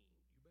is mean.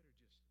 You better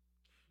just keep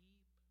your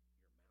mouth shut.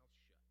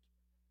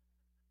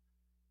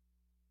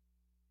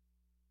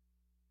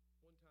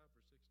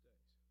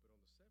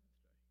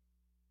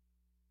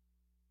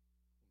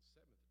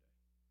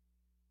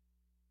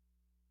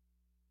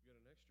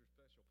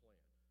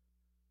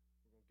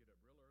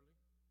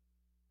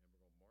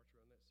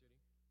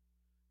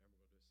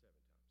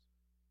 times.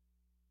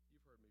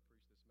 You've heard me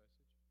preach this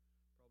message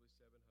probably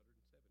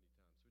 770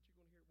 times, but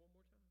you're going to hear it one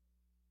more time.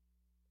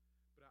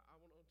 But I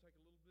want to take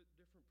a little bit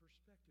different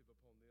perspective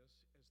upon this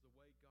as the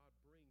way God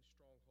brings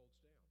strongholds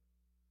down.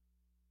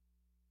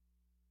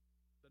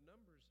 The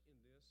numbers in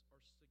this are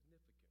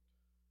significant.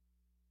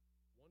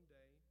 One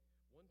day,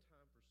 one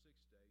time for 6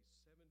 days,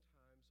 7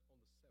 times on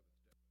the 7th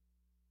day.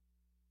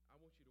 I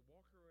want you to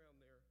walk around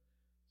there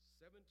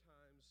 7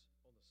 times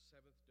on the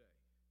 7th day.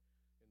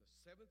 In the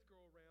 7th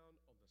go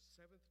around on the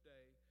 7th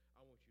day,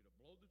 I want you to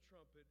blow the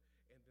trumpet,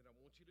 and then I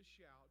want you to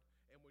shout.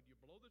 And when you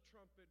blow the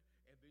trumpet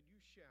and then you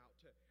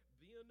shout,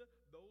 then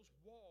those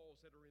walls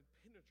that are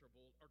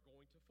impenetrable are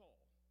going to fall.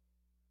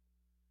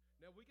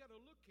 Now we got to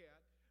look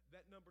at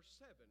that number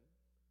 7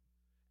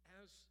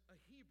 as a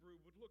Hebrew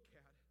would look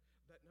at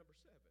that number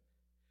 7.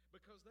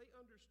 Because they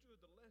understood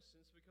the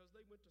lessons, because they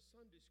went to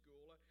Sunday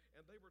school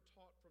and they were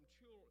taught from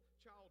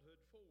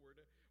childhood forward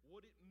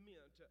what it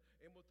meant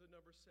and what the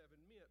number 7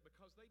 meant.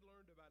 Because they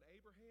learned about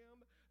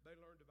Abraham, they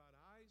learned about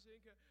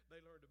Isaac, they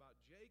learned about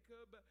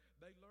Jacob,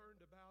 they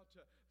learned about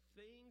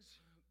things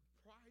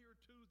prior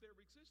to their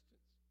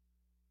existence.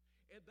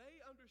 And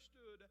they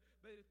understood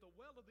that at the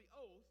well of the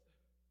oath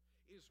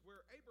is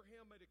where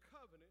Abraham made a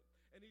covenant,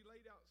 and he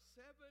laid out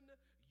 7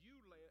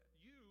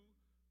 ewe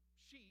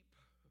sheep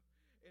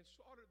and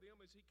slaughtered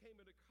them as he came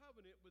into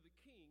covenant with the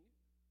king,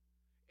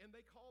 and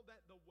they called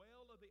that the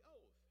well of the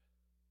oath.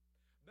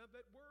 Now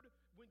that word,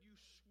 when you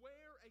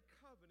swear a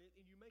covenant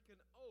and you make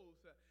an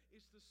oath,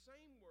 it's the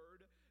same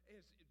word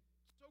as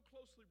so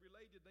closely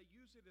related, they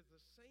use it as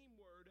the same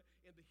word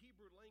in the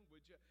Hebrew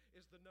language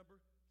as the number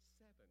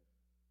 7.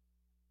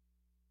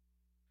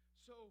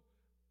 So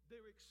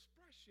their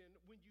expression,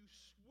 when you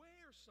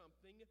swear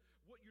something,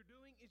 what you're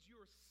doing is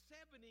you're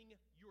sevening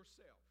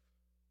yourself.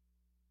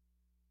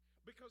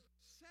 Because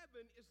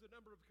 7 is the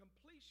number of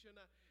completion,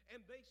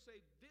 and they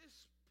say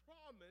this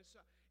promise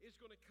is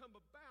going to come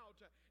about,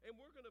 and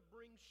we're going to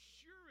bring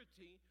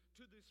surety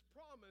to this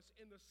promise.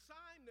 And the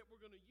sign that we're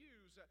going to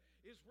use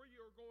is where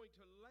you're going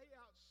to lay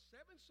out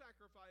 7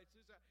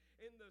 sacrifices,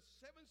 and the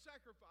 7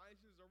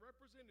 sacrifices are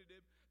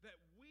representative that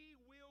we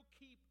will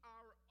keep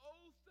our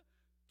oath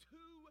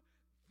to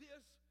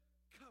this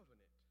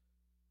covenant.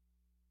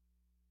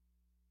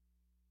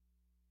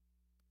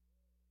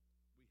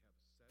 We have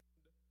said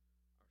ourselves.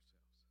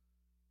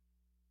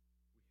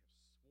 We have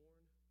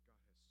sworn.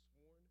 God has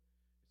sworn.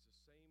 It's the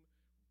same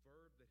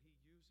verb that he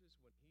uses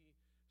when he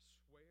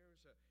swears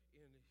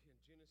in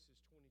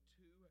Genesis 22.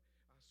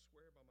 I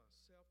swear by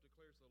myself,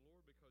 declares the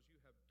Lord, because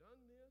you have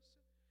done this,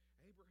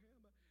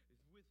 Abraham,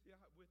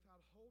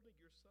 without holding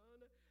your son,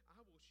 I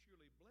will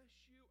surely bless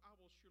you. I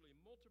will surely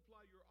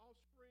multiply your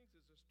offsprings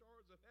as the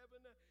stars of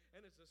heaven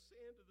and as the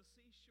sand of the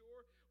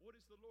seashore. What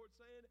is the Lord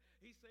saying?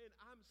 He's saying,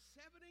 I'm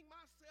sevening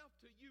myself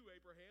to you,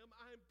 Abraham.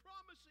 I'm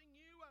promising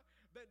you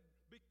that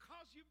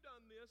because you've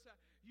done this,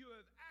 you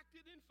have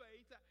acted in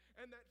faith,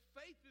 and that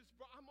faith is,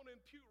 I'm going to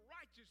impute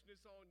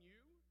righteousness on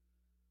you.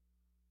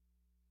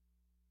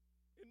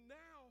 And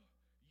now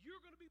you're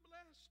going to be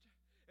blessed.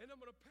 And I'm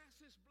going to pass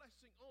this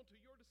blessing on to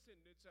your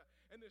descendants,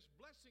 and this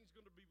blessing is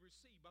going to be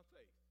received by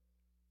faith.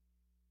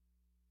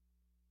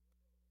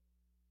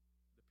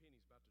 The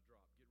penny's about to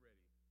drop. Get ready.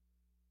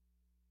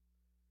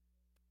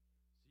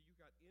 See, you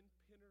got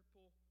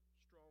impenetrable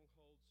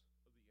strongholds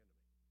of the enemy.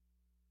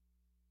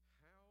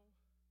 How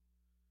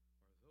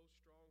are those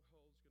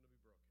strongholds going to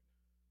be broken?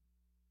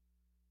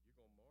 You're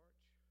going to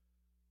march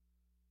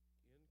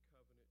in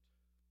covenant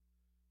God.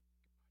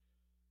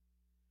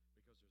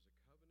 Because there's a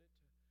covenant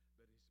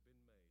that has been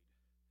made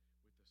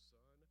with the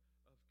Son of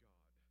God,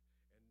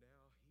 and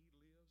now he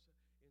lives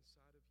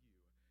inside of you.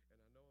 And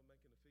I know I'm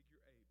making a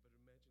figure 8, but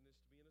imagine this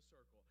to be in a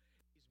circle.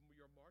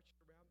 You're marching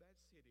around that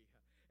city,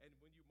 and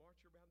when you march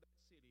around that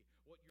city,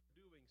 what you're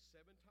doing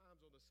 7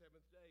 times on the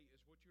 7th day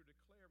is what you're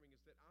declaring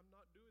is that I'm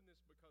not doing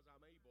this because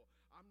I'm able.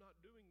 I'm not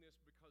doing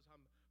this because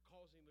I'm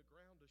causing the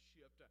ground to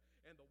shift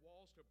and the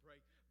walls to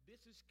break.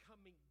 This is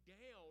coming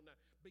down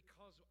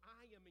because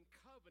I am in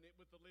covenant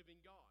with the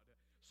living God.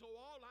 So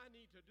all I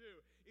need to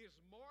do is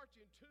march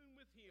in tune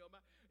with him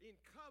in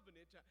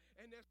covenant,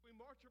 and as we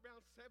march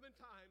around 7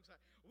 times,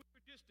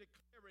 we're just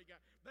declaring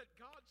that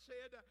God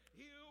said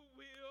he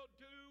will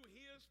do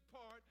his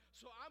part,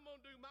 so I'm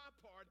going to do my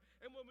part.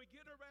 And when we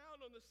get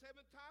around on the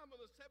 7th time, on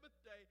the 7th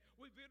day,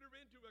 we've entered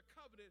into a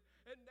covenant,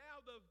 and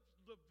now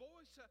the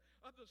voice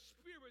of the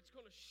Spirit's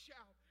going to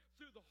shout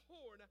through the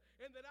horn,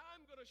 and that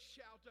I'm going to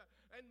shout,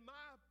 and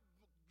my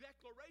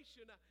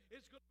declaration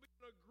is going to be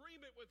in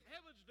agreement with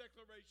heaven's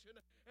declaration,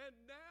 and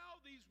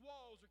now these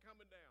walls are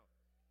coming down.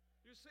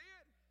 You see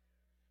it?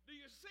 Do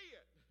you see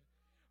it?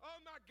 Oh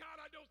my God,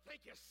 I don't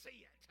think you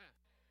see it.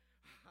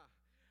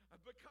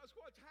 Because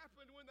what's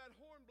happened when that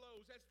horn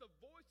blows, that's the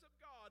voice of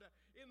God.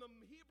 In the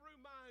Hebrew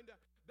mind,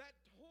 that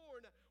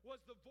horn was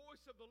the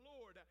voice of the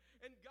Lord,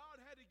 and God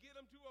had to get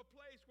them to a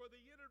place where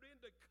they entered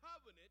into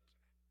covenant.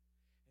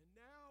 And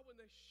now when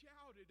they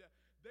shouted,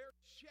 their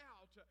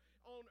shout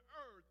on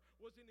earth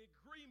was in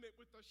agreement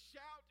with the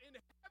shout in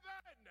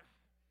heaven.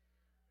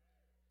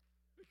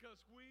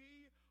 Because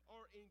we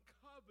are in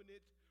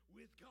covenant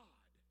with God.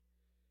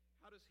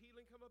 How does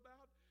healing come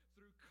about?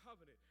 Through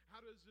covenant.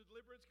 How does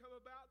deliverance come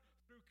about?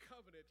 Through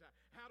covenant.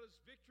 How does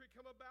victory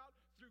come about?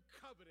 Through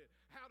covenant.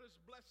 How does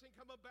blessing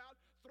come about?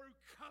 Through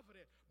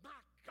covenant.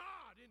 My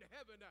God in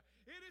heaven,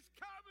 it is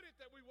covenant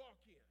that we walk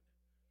in.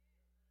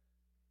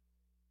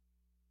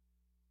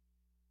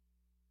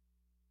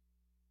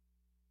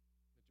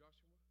 Now,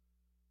 Joshua,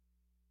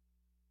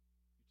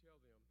 you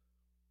tell them,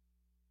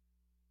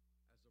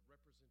 as a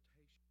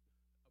representation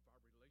of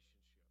our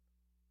relationship,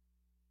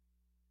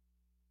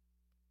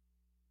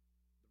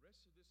 the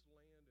rest of this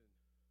land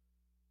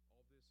and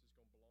all this is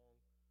going to belong,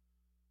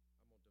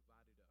 I'm going to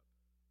divide it up.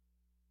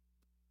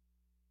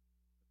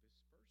 But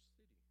this first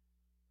city is mine.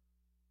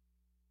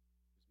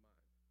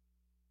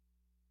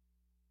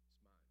 It's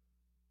mine.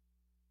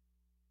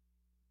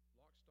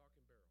 Lock, stock,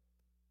 and barrel.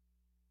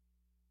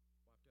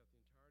 Wiped out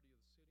the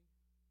entirety of the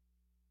city,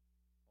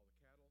 all the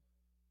cattle,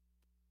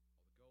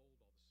 all the gold,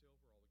 all the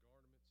silver, all the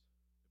garments.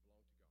 They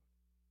belong to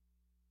God.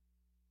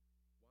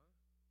 Why?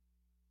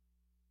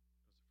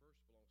 Because the first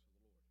belongs to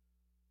the Lord.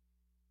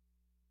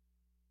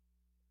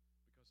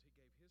 Because he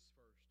gave his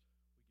first,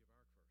 we give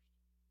our first.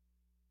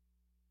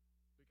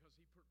 Because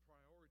he put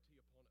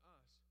priority upon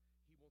us,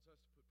 he wants us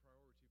to put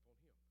priority upon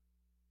him.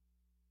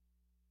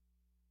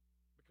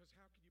 Because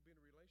how can you be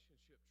in a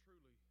relationship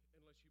truly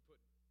unless you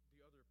put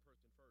the other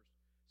person first?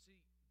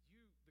 See,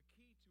 the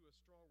key to a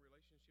strong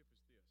relationship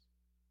is this.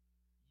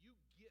 You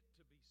get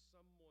to be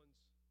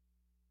someone's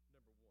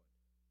number one,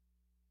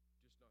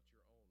 just not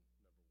your own number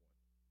one.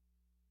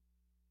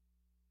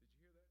 Did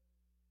you hear that?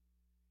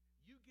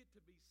 You get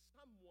to be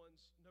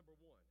someone's number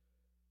one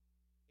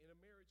in a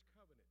marriage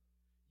covenant.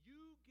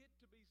 You get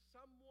to be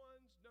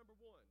someone's number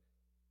one,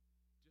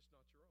 just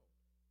not your own.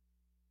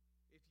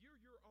 If you're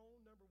your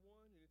own number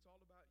one and it's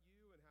all about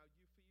you and how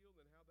you feel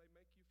and how they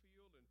make you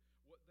feel and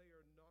what they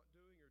are not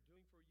doing or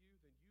doing for you,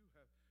 then you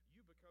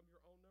become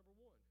your own number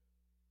one.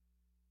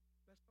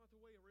 That's not the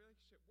way a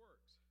relationship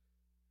works.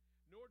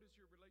 Nor does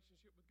your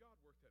relationship with God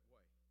work that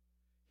way.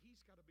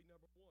 He's got to be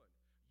number one.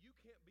 You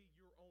can't be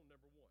your own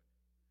number one.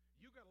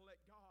 You got to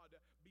let God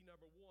be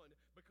number one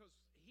because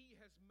he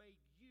has made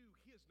you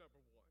his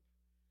number one.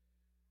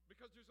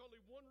 Because there's only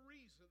one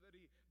reason that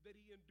he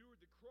endured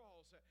the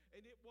cross,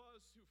 and it was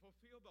to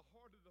fulfill the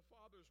heart of the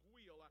Father's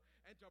will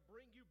and to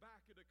bring you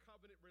back in a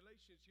covenant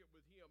relationship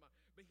with him.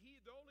 But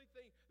the only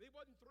thing, it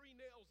wasn't 3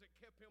 nails that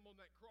kept him on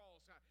that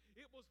cross.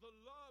 It was the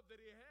love that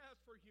he has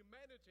for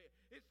humanity.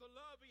 It's the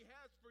love he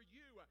has for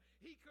you.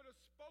 He could have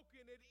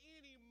spoken at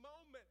any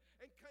moment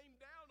and came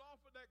down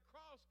off of that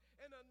cross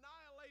and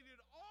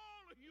annihilated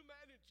all of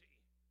humanity.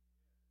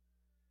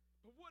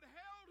 But what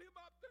held him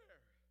up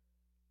there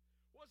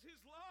was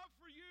his love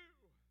for you.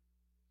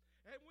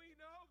 And we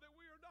know that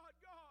we are not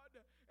God,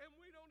 and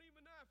we don't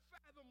even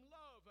fathom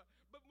love.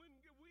 But when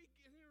we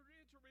enter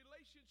into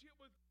relationship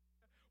with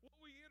God, what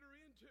we enter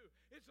into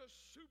is a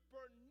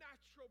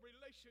supernatural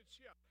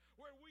relationship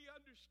where we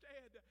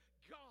understand,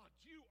 God,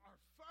 you are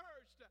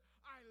first.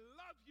 I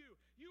love you.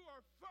 You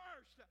are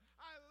first.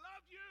 I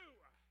love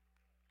you.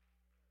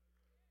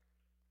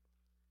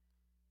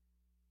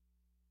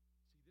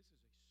 See, this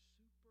is a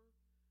supernatural,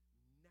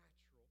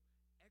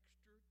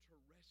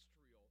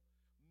 extraterrestrial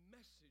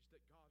message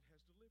that God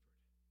has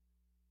delivered.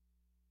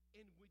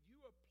 And when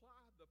you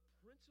apply the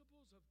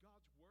principles of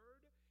God's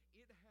word,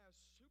 it has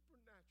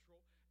supernatural,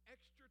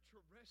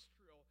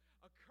 extraterrestrial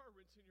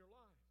occurrence in your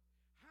life.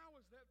 How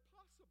is that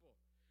possible?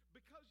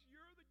 Because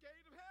you're the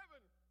gate of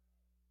heaven.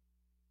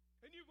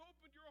 And you've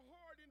opened your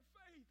heart in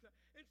faith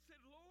and said,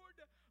 Lord,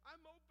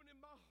 I'm opening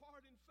my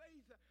heart in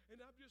faith, and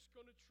I'm just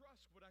going to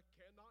trust what I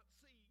cannot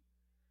see.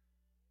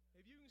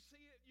 If you can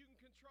see it, you can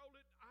control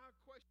it. I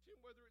question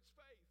whether it's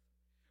faith.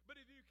 But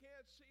if you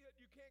can't see it,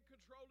 you can't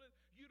control it,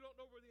 you don't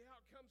know where the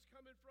outcome's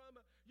coming from,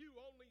 you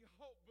only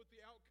hope what the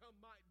outcome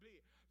might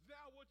be.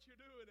 Now what you're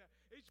doing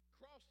is you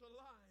crossed the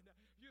line.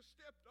 You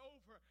stepped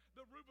over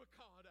the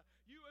Rubicon.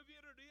 You have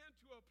entered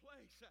into a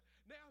place.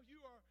 Now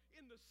you are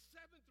in the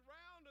 7th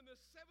round and the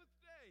 7th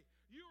day.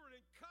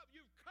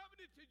 You've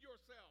covenanted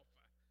yourself.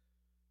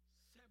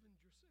 Sevened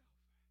yourself.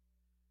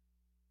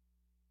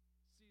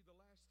 See, the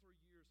last 3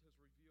 years has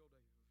revealed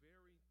a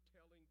very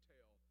telling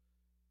tale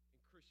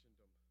in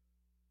Christendom.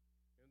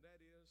 And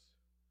that is,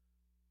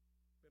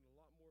 been a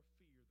lot more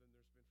fear than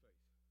there's been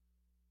faith.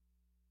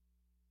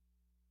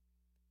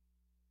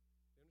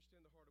 You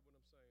understand the heart of what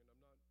I'm saying?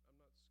 I'm not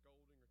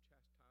scolding or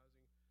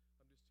chastising.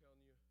 I'm just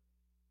telling you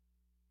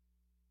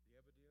the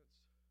evidence.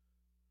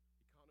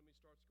 Economy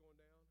starts going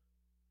down,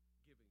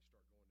 giving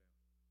start going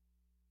down.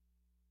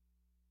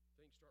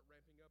 Things start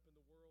ramping up in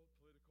the world,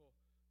 political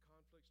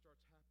conflict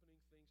starts happening,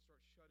 things start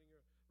shutting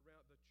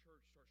around, the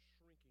church starts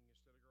shrinking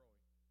instead of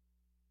growing.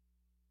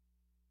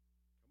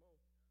 Come on.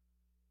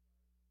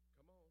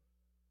 Come on.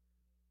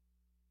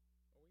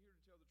 Are we here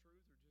to tell the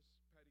truth or just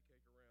patty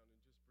cake around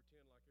and just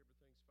pretend like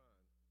everything's fine?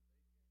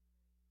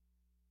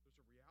 There's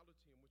a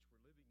reality in which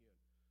we're living in.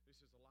 This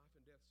is a life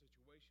and death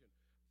situation.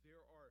 There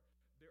are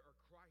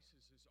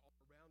crises all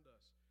around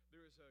us.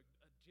 There is is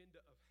an agenda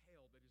of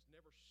hell that has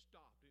never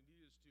stopped, and it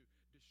is to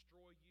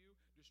destroy you,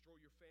 destroy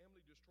your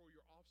family, destroy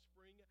your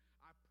offspring.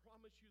 I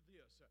promise you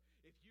this,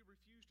 if you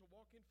refuse to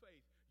walk in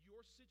faith,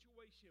 your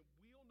situation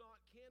will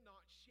not,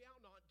 cannot, shall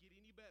not get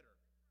any better.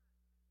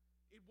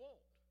 It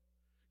won't.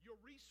 Your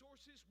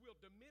resources will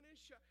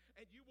diminish,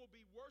 and you will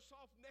be worse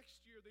off next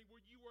year than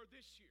where you were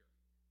this year.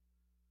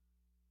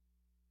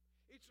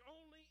 It's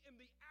only in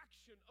the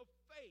action of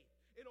faith,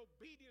 in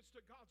obedience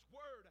to God's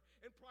word,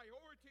 and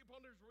priority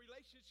upon his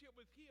relationship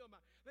with him,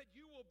 that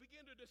you will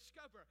begin to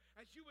discover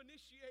as you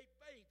initiate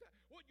faith.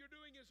 What you're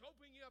doing is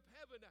opening up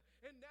heaven,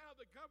 and now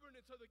the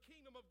governance of the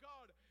kingdom of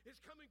God is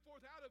coming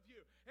forth out of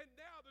you. And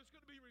now there's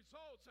going to be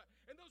results,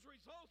 and those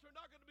results are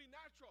not going to be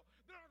natural.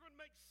 They're not going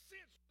to make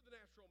sense to the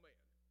natural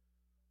man.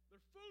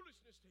 They're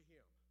foolishness to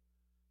him.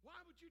 Why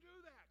would you do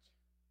that?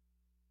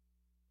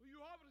 Well, you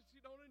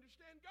obviously don't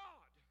understand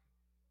God.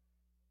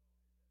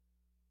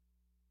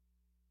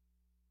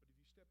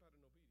 Step out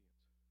in obedience.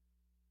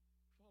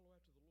 Follow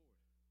after the Lord.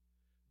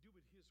 Do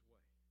it his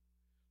way.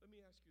 Let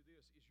me ask you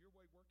this. Is your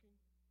way working?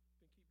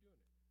 Then keep doing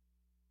it.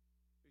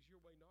 Is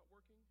your way not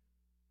working?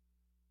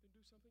 Then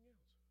do something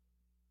else.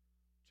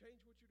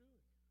 Change what you're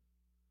doing.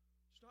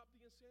 Stop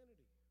the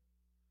insanity.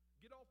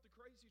 Get off the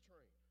crazy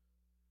train.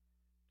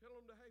 Tell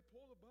them to, hey,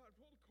 pull the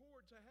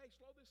cord. Say, hey,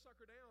 slow this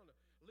sucker down.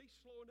 At least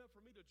slow enough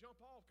for me to jump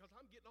off, because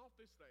I'm getting off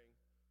this thing.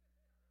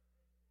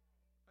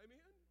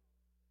 Amen?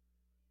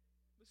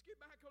 Let's get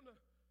back on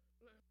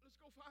let's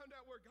go find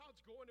out where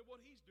God's going and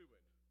what he's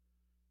doing.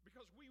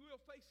 Because we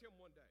will face him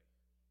one day.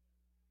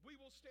 We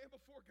will stand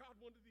before God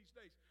one of these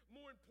days.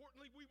 More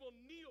importantly, we will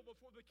kneel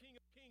before the King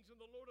of Kings and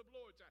the Lord of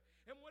Lords.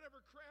 And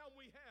whatever crown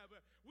we have,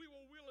 we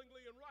will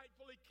willingly and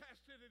rightfully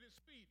cast it at his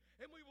feet.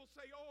 And we will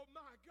say, oh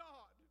my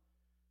God,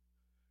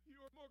 you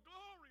are more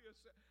glorious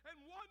and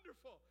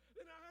wonderful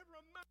than I ever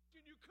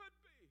imagined you could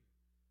be.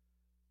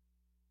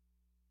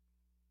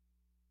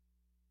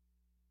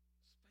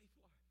 It's faith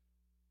life.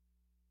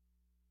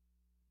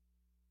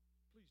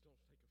 Please don't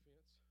take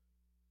offense.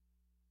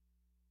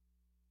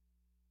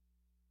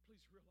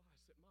 Please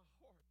realize that my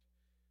heart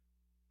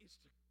is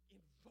to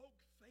invoke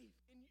faith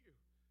in you.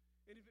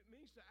 And if it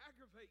means to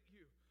aggravate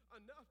you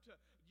enough to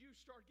you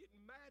start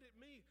getting mad at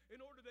me in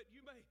order that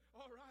you may,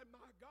 all right,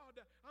 my God,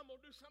 I'm going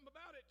to do something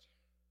about it.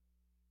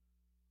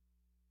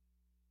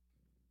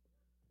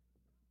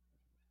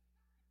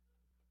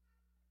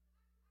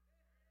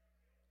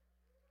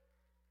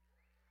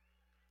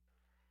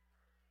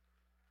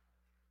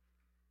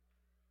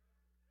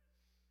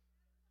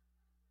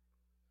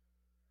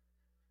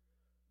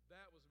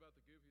 That was about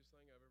the goofiest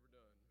thing I've ever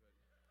done. But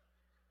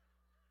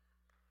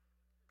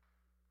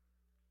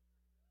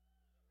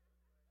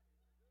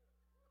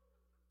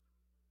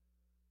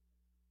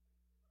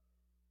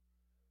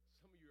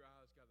some of your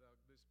eyes got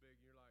this big,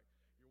 and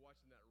you're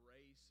watching that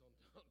race on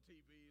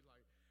TV,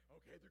 like,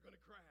 okay, they're going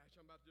to crash.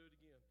 I'm about to do it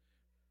again.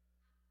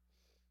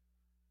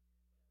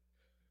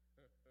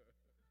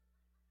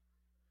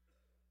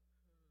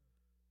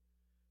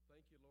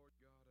 Thank you, Lord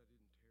God, I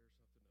didn't tear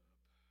something up.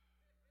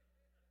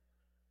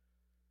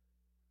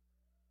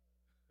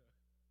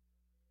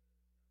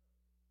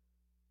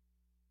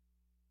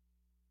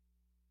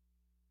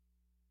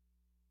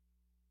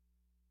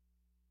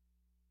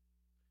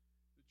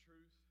 The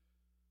truth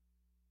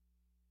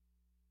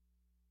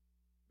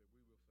that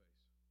we will face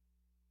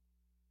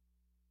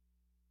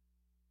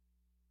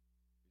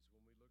is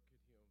when we look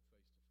at him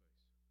face to face.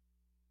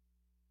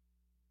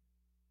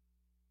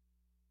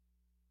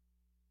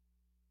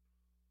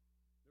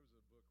 There was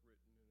a book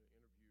written in an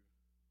interview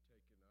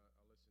taken.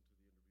 I listened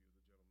to the interview of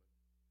the gentleman.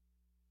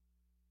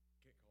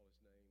 Can't call his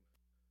name.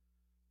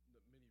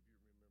 Many of you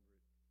remember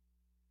it.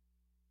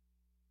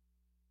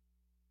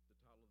 The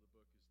title of the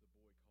book is The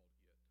Boy Called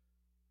It.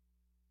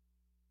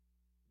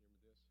 You remember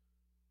this?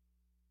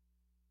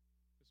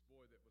 This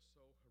boy that was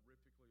so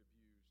horrifically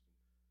abused,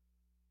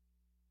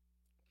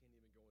 and I can't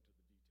even go into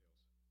the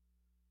details.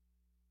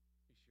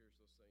 He shares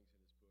those things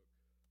in his book.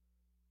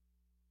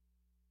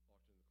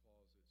 Locked in the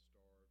closet,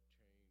 starved,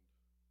 chained,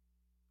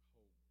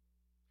 whole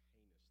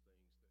heinous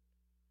things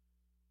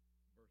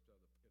that birthed out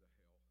of the pit of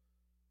hell.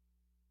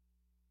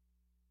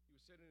 He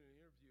was sitting in an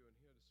interview, and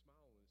he had a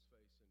smile on his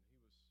face, and he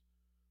was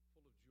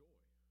full of joy.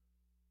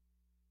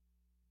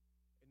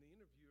 And the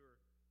interviewer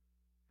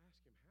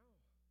asked him, how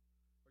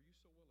are you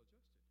so well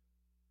adjusted?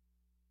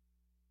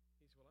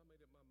 He said, well, I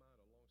made up my mind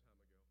a long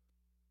time ago.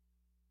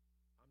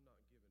 I'm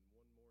not giving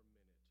one more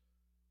minute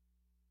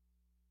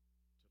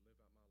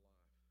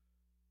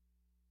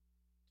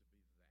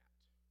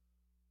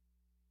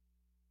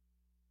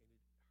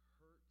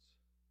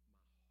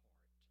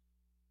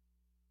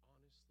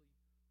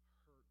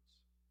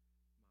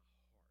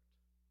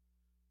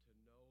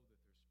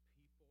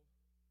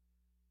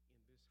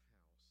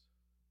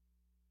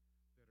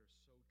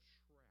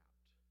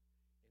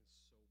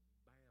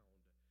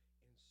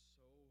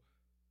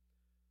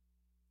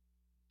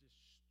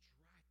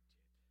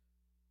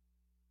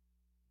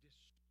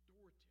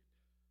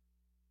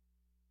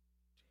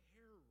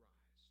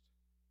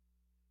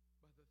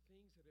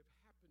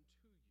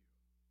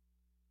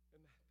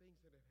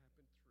that have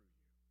happened through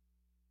you.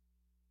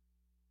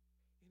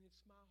 And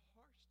it's my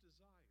heart's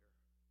desire,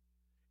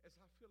 as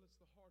I feel it's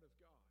the heart of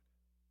God,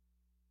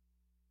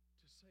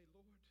 to say,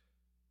 Lord,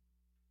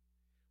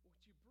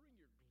 won't you bring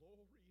your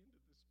glory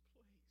into this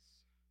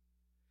place,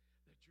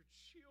 that your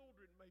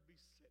children may be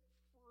set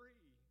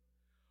free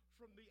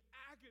from the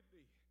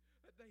agony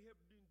that they have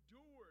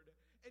endured,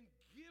 and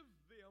give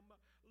them,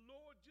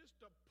 Lord,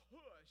 just a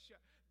push,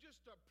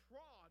 just a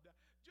prod,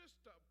 just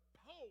a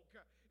poke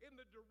in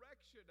the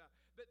direction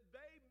that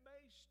they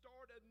may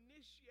start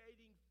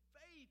initiating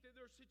faith in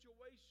their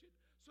situation,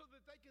 so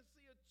that they can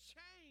see a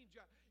change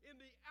in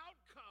the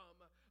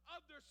outcome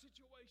of their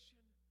situation.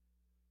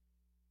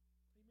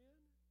 Amen?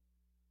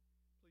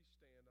 Please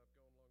stand. I've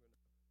gone long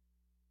enough.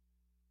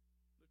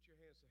 Lift your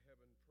hands to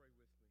heaven and pray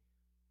with me.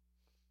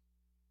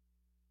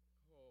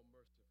 Oh,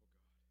 merciful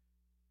God,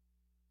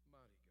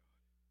 mighty God,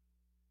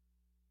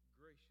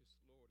 gracious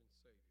Lord and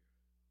Savior,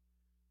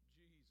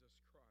 Jesus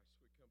Christ,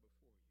 we come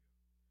before you.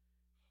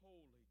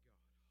 Holy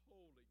God,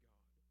 holy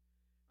God,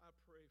 I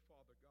pray,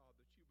 Father God,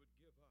 that you would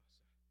give us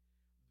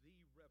the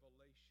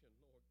revelation,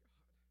 Lord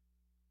God,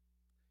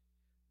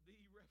 the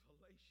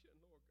revelation,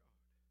 Lord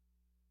God,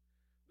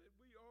 that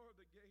we are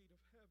the gate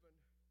of heaven,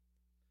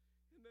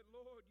 and that,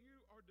 Lord, you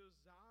are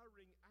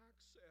desiring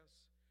access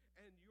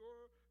and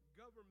your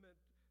government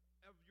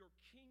of your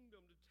kingdom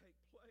to take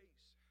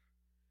place.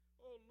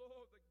 Oh,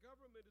 Lord, the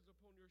government is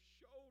upon your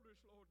shoulders,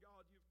 Lord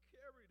God. You've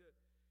carried it.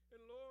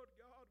 And, Lord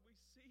God, we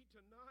see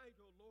tonight,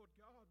 oh, Lord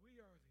God, we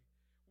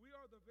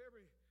are the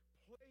very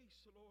place,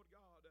 Lord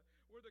God,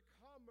 where the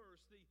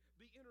commerce,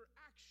 the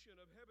interaction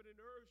of heaven and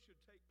earth should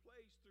take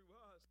place through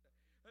us.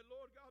 And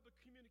Lord God, the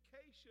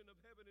communication of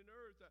heaven and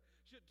earth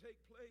should take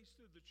place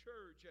through the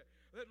church.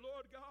 That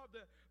Lord God,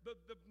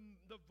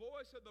 the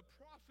voice of the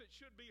prophet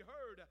should be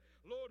heard,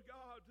 Lord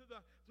God,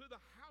 through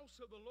the house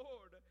of the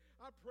Lord.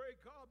 I pray,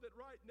 God, that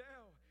right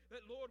now,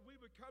 that Lord, we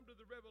would come to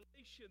the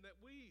revelation that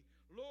we,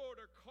 Lord,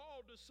 are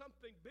called to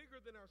something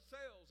bigger than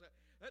ourselves.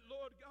 That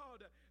Lord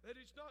God, that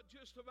it's not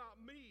just about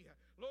me.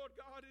 Lord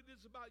God, it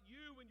is about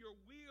you and your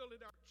will and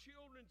our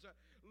children's,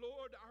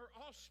 Lord, our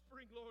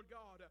offspring, Lord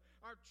God,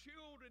 our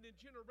children and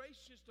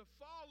generations to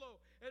follow,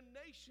 and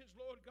nations,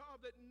 Lord God,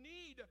 that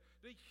need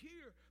to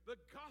hear the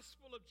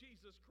gospel of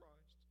Jesus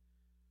Christ.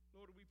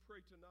 Lord, we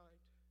pray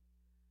tonight,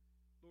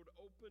 Lord,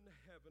 open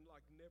heaven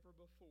like never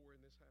before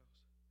in this house.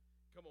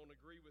 Come on,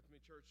 agree with me,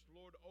 church.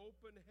 Lord,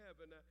 open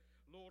heaven,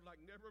 Lord,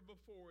 like never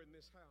before in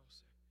this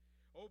house.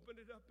 Open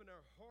it up in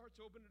our hearts,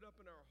 open it up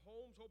in our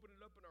homes, open it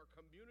up in our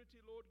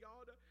community, Lord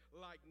God,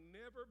 like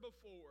never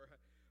before.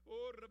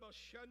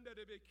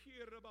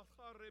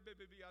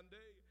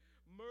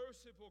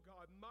 Merciful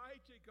God,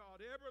 mighty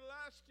God,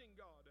 everlasting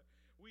God,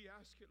 we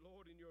ask it,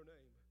 Lord, in your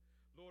name.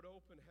 Lord,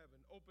 open heaven,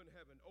 open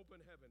heaven,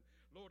 open heaven.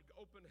 Lord,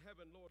 open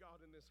heaven, Lord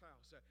God, in this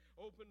house.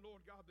 Open,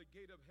 Lord God, the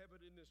gate of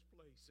heaven in this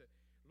place.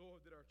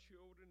 Lord, that our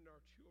children and our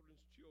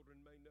children's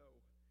children may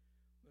know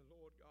that,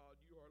 Lord God,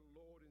 you are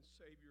Lord and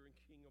Savior and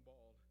King of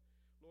all.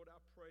 Lord, I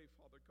pray,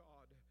 Father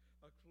God,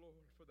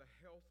 Lord, for the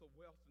health, the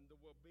wealth, and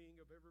the well-being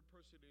of every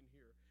person in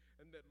here.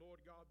 And that, Lord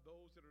God,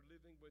 those that are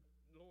living with,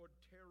 Lord,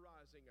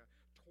 terrorizing,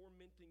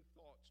 tormenting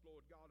thoughts,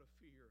 Lord God, of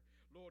fear.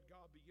 Lord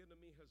God, the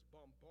enemy has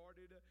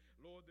bombarded.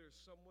 Lord, there's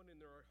someone in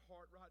their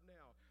heart right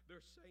now.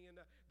 They're saying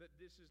that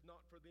this is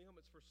not for them,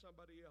 it's for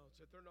somebody else,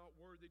 that they're not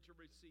worthy to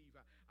receive.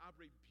 I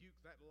rebuke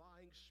that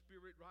lying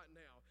spirit right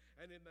now.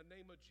 And in the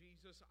name of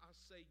Jesus, I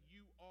say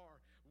you are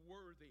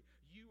worthy.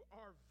 You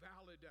are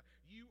valid.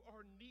 You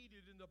are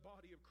needed in the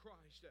body of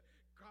Christ.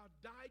 God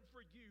died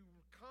for you.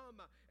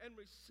 Come and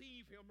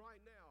receive him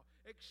right now.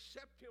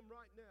 Accept him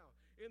right now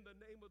in the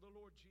name of the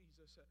Lord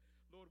Jesus.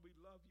 Lord, we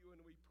love you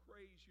and we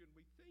praise you and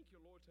we thank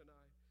you, Lord,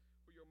 tonight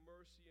for your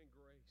mercy and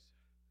grace.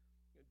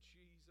 In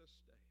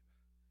Jesus' name.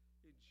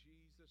 In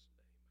Jesus'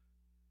 name.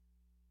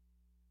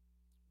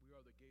 We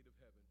are the gate of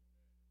heaven.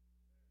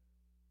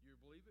 You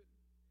believe it?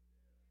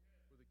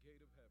 We're the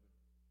gate of heaven.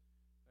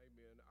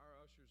 Amen.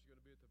 Our ushers are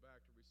going to be at the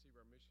back to receive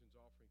our missions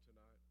offering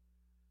tonight.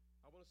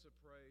 I want us to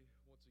pray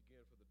once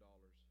again for the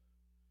Dollars.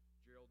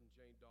 Gerald and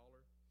Jane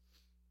Dollar.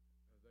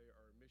 They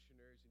are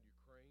missionaries in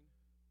Ukraine.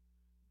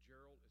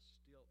 Gerald is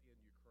still in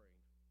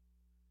Ukraine.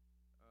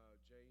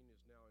 Jane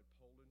is now in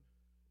Poland.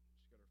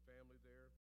 She's got her family there.